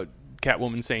think about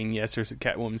Catwoman saying yes or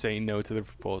Catwoman saying no to the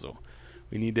proposal?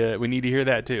 We need to hear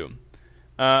that too.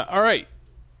 All right.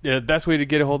 The best way to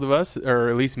get a hold of us, or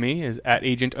at least me, is at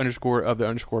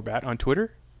agent_of_the_bat on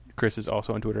Twitter. Chris is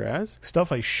also on Twitter as.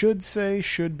 Stuff I should say,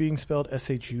 should being spelled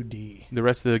SHUD. The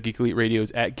rest of the Geek Elite Radio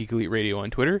is at Geek Elite Radio on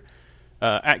Twitter,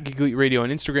 at Geek Elite Radio on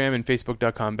Instagram, and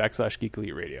Facebook.com/Geek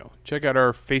Elite Radio. Check out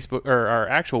our Facebook or our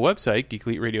actual website,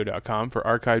 GeekEliteRadio.com, for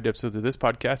archived episodes of this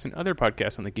podcast and other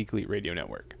podcasts on the Geek Elite Radio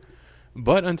Network.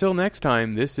 But until next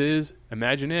time, this is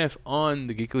Imagine If on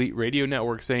the Geek Elite Radio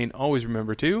Network saying always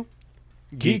remember to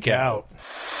Geek out.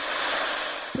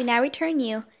 We now return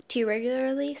you to your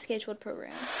regularly scheduled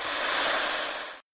program.